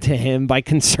handed to him by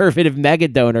conservative mega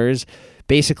donors,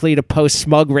 basically to post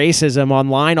smug racism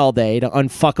online all day to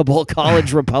unfuckable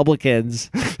college Republicans.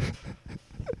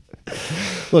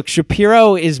 Look,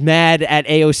 Shapiro is mad at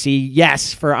AOC,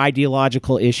 yes, for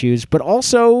ideological issues, but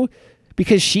also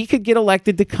because she could get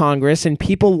elected to Congress and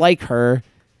people like her,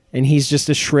 and he's just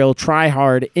a shrill,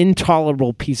 try-hard,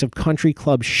 intolerable piece of country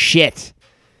club shit.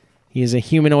 He is a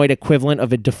humanoid equivalent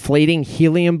of a deflating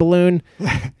helium balloon,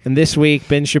 and this week,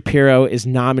 Ben Shapiro is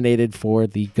nominated for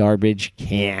the garbage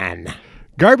can.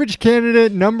 Garbage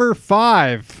candidate number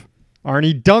 5,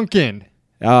 Arnie Duncan.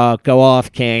 Go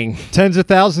off, King. Tens of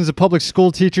thousands of public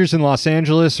school teachers in Los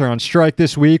Angeles are on strike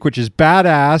this week, which is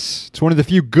badass. It's one of the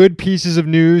few good pieces of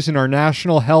news in our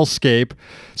national hellscape.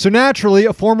 So naturally,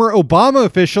 a former Obama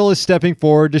official is stepping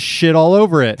forward to shit all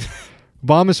over it.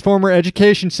 Obama's former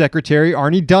education secretary,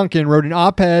 Arnie Duncan, wrote an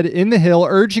op-ed in The Hill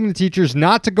urging the teachers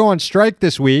not to go on strike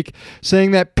this week,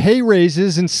 saying that pay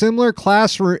raises in smaller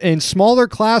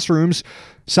classrooms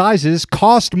sizes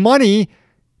cost money,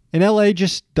 and LA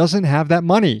just doesn't have that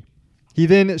money. He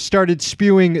then started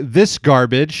spewing this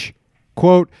garbage,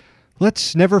 quote,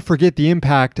 "Let's never forget the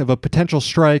impact of a potential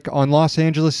strike on Los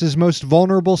Angeles' most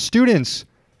vulnerable students.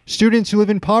 Students who live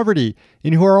in poverty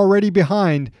and who are already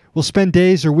behind will spend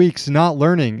days or weeks not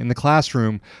learning in the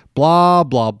classroom. Blah,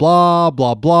 blah, blah,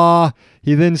 blah, blah."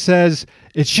 He then says,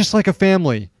 "It's just like a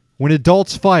family. When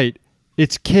adults fight,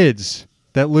 it's kids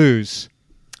that lose."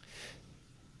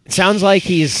 Sounds like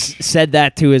he's said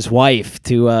that to his wife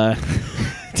to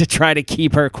to try to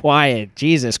keep her quiet.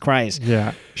 Jesus Christ.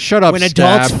 Yeah. Shut up, When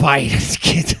Stab. adults fight, it's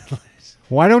kids.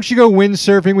 Why don't you go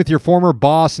windsurfing with your former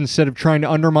boss instead of trying to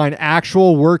undermine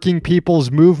actual working people's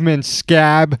movements,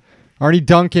 Scab? Arnie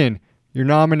Duncan, you're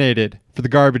nominated for the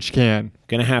garbage can.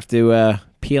 Gonna have to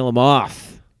peel him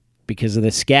off because of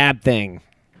the scab thing.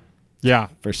 Yeah.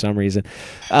 For some reason.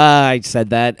 I said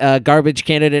that. Garbage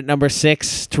candidate number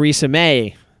 6, Theresa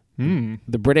May.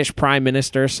 The British Prime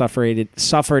Minister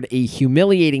suffered a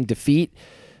humiliating defeat,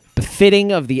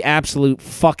 befitting of the absolute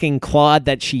fucking clod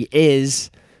that she is.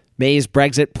 May's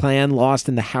Brexit plan lost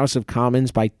in the House of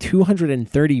Commons by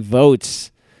 230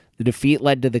 votes. The defeat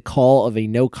led to the call of a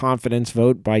no-confidence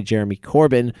vote by Jeremy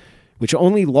Corbyn, which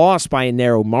only lost by a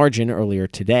narrow margin earlier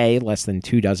today, less than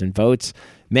 24 votes.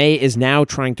 May is now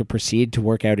trying to proceed to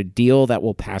work out a deal that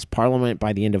will pass Parliament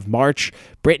by the end of March.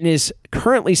 Britain is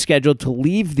currently scheduled to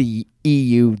leave the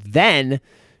EU then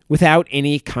without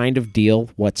any kind of deal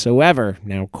whatsoever.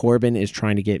 Now, Corbyn is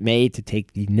trying to get May to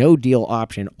take the no-deal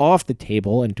option off the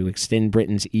table and to extend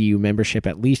Britain's EU membership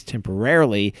at least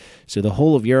temporarily, so the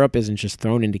whole of Europe isn't just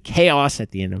thrown into chaos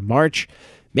at the end of March.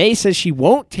 May says she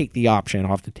won't take the option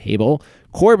off the table.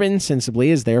 Corbyn,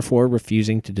 sensibly, is therefore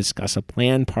refusing to discuss a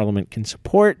plan Parliament can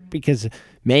support because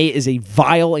May is a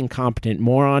vile, incompetent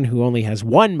moron who only has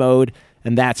one mode,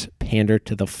 and that's pander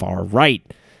to the far right.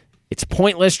 It's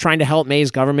pointless trying to help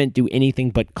May's government do anything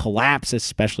but collapse,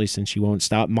 especially since she won't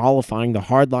stop mollifying the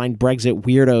hardline Brexit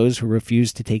weirdos who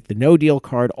refuse to take the no-deal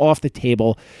card off the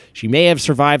table. She may have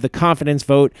survived the confidence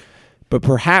vote, but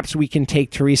perhaps we can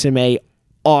take Theresa May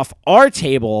off our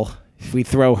table if we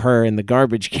throw her in the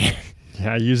garbage can.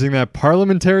 Yeah, using that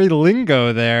parliamentary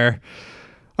lingo there.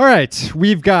 All right,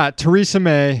 we've got Theresa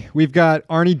May, we've got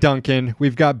Arnie Duncan,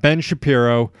 we've got Ben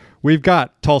Shapiro, we've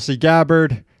got Tulsi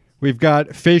Gabbard, we've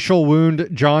got facial wound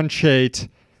John Chait,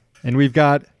 and we've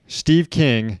got Steve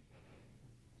King.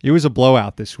 It was a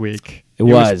blowout this week. It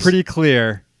was pretty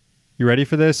clear. You ready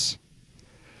for this?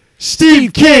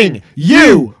 Steve King,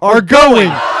 you are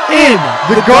going in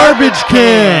the garbage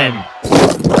can.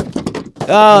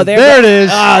 Oh, there it is.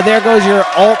 There goes your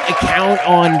alt account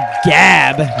on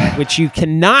Gab, which you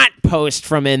cannot post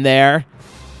from in there.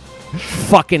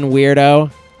 Fucking weirdo.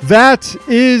 That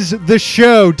is the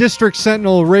show, District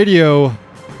Sentinel Radio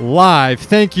Live.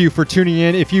 Thank you for tuning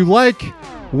in. If you like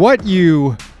what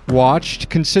you watched,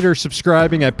 consider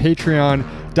subscribing at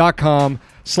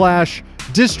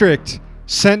patreon.com/District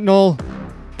Sentinel.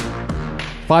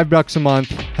 $5 a month.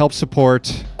 Help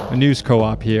support a news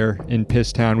co-op here in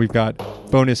Pisstown. We've got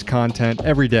bonus content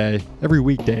every day, every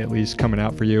weekday at least, coming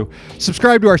out for you.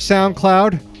 Subscribe to our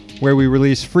SoundCloud, where we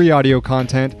release free audio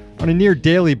content on a near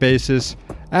daily basis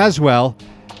as well.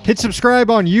 Hit subscribe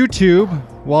on YouTube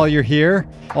while you're here.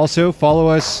 Also, follow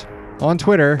us on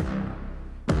Twitter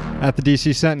at the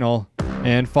DC Sentinel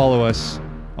and follow us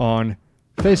on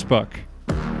Facebook.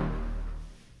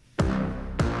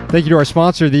 Thank you to our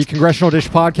sponsor, the Congressional Dish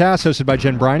Podcast, hosted by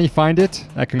Jen Briney. Find it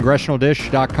at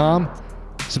congressionaldish.com.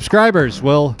 Subscribers,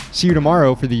 we'll see you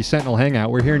tomorrow for the Sentinel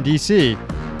Hangout. We're here in D.C.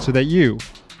 so that you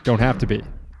don't have to be.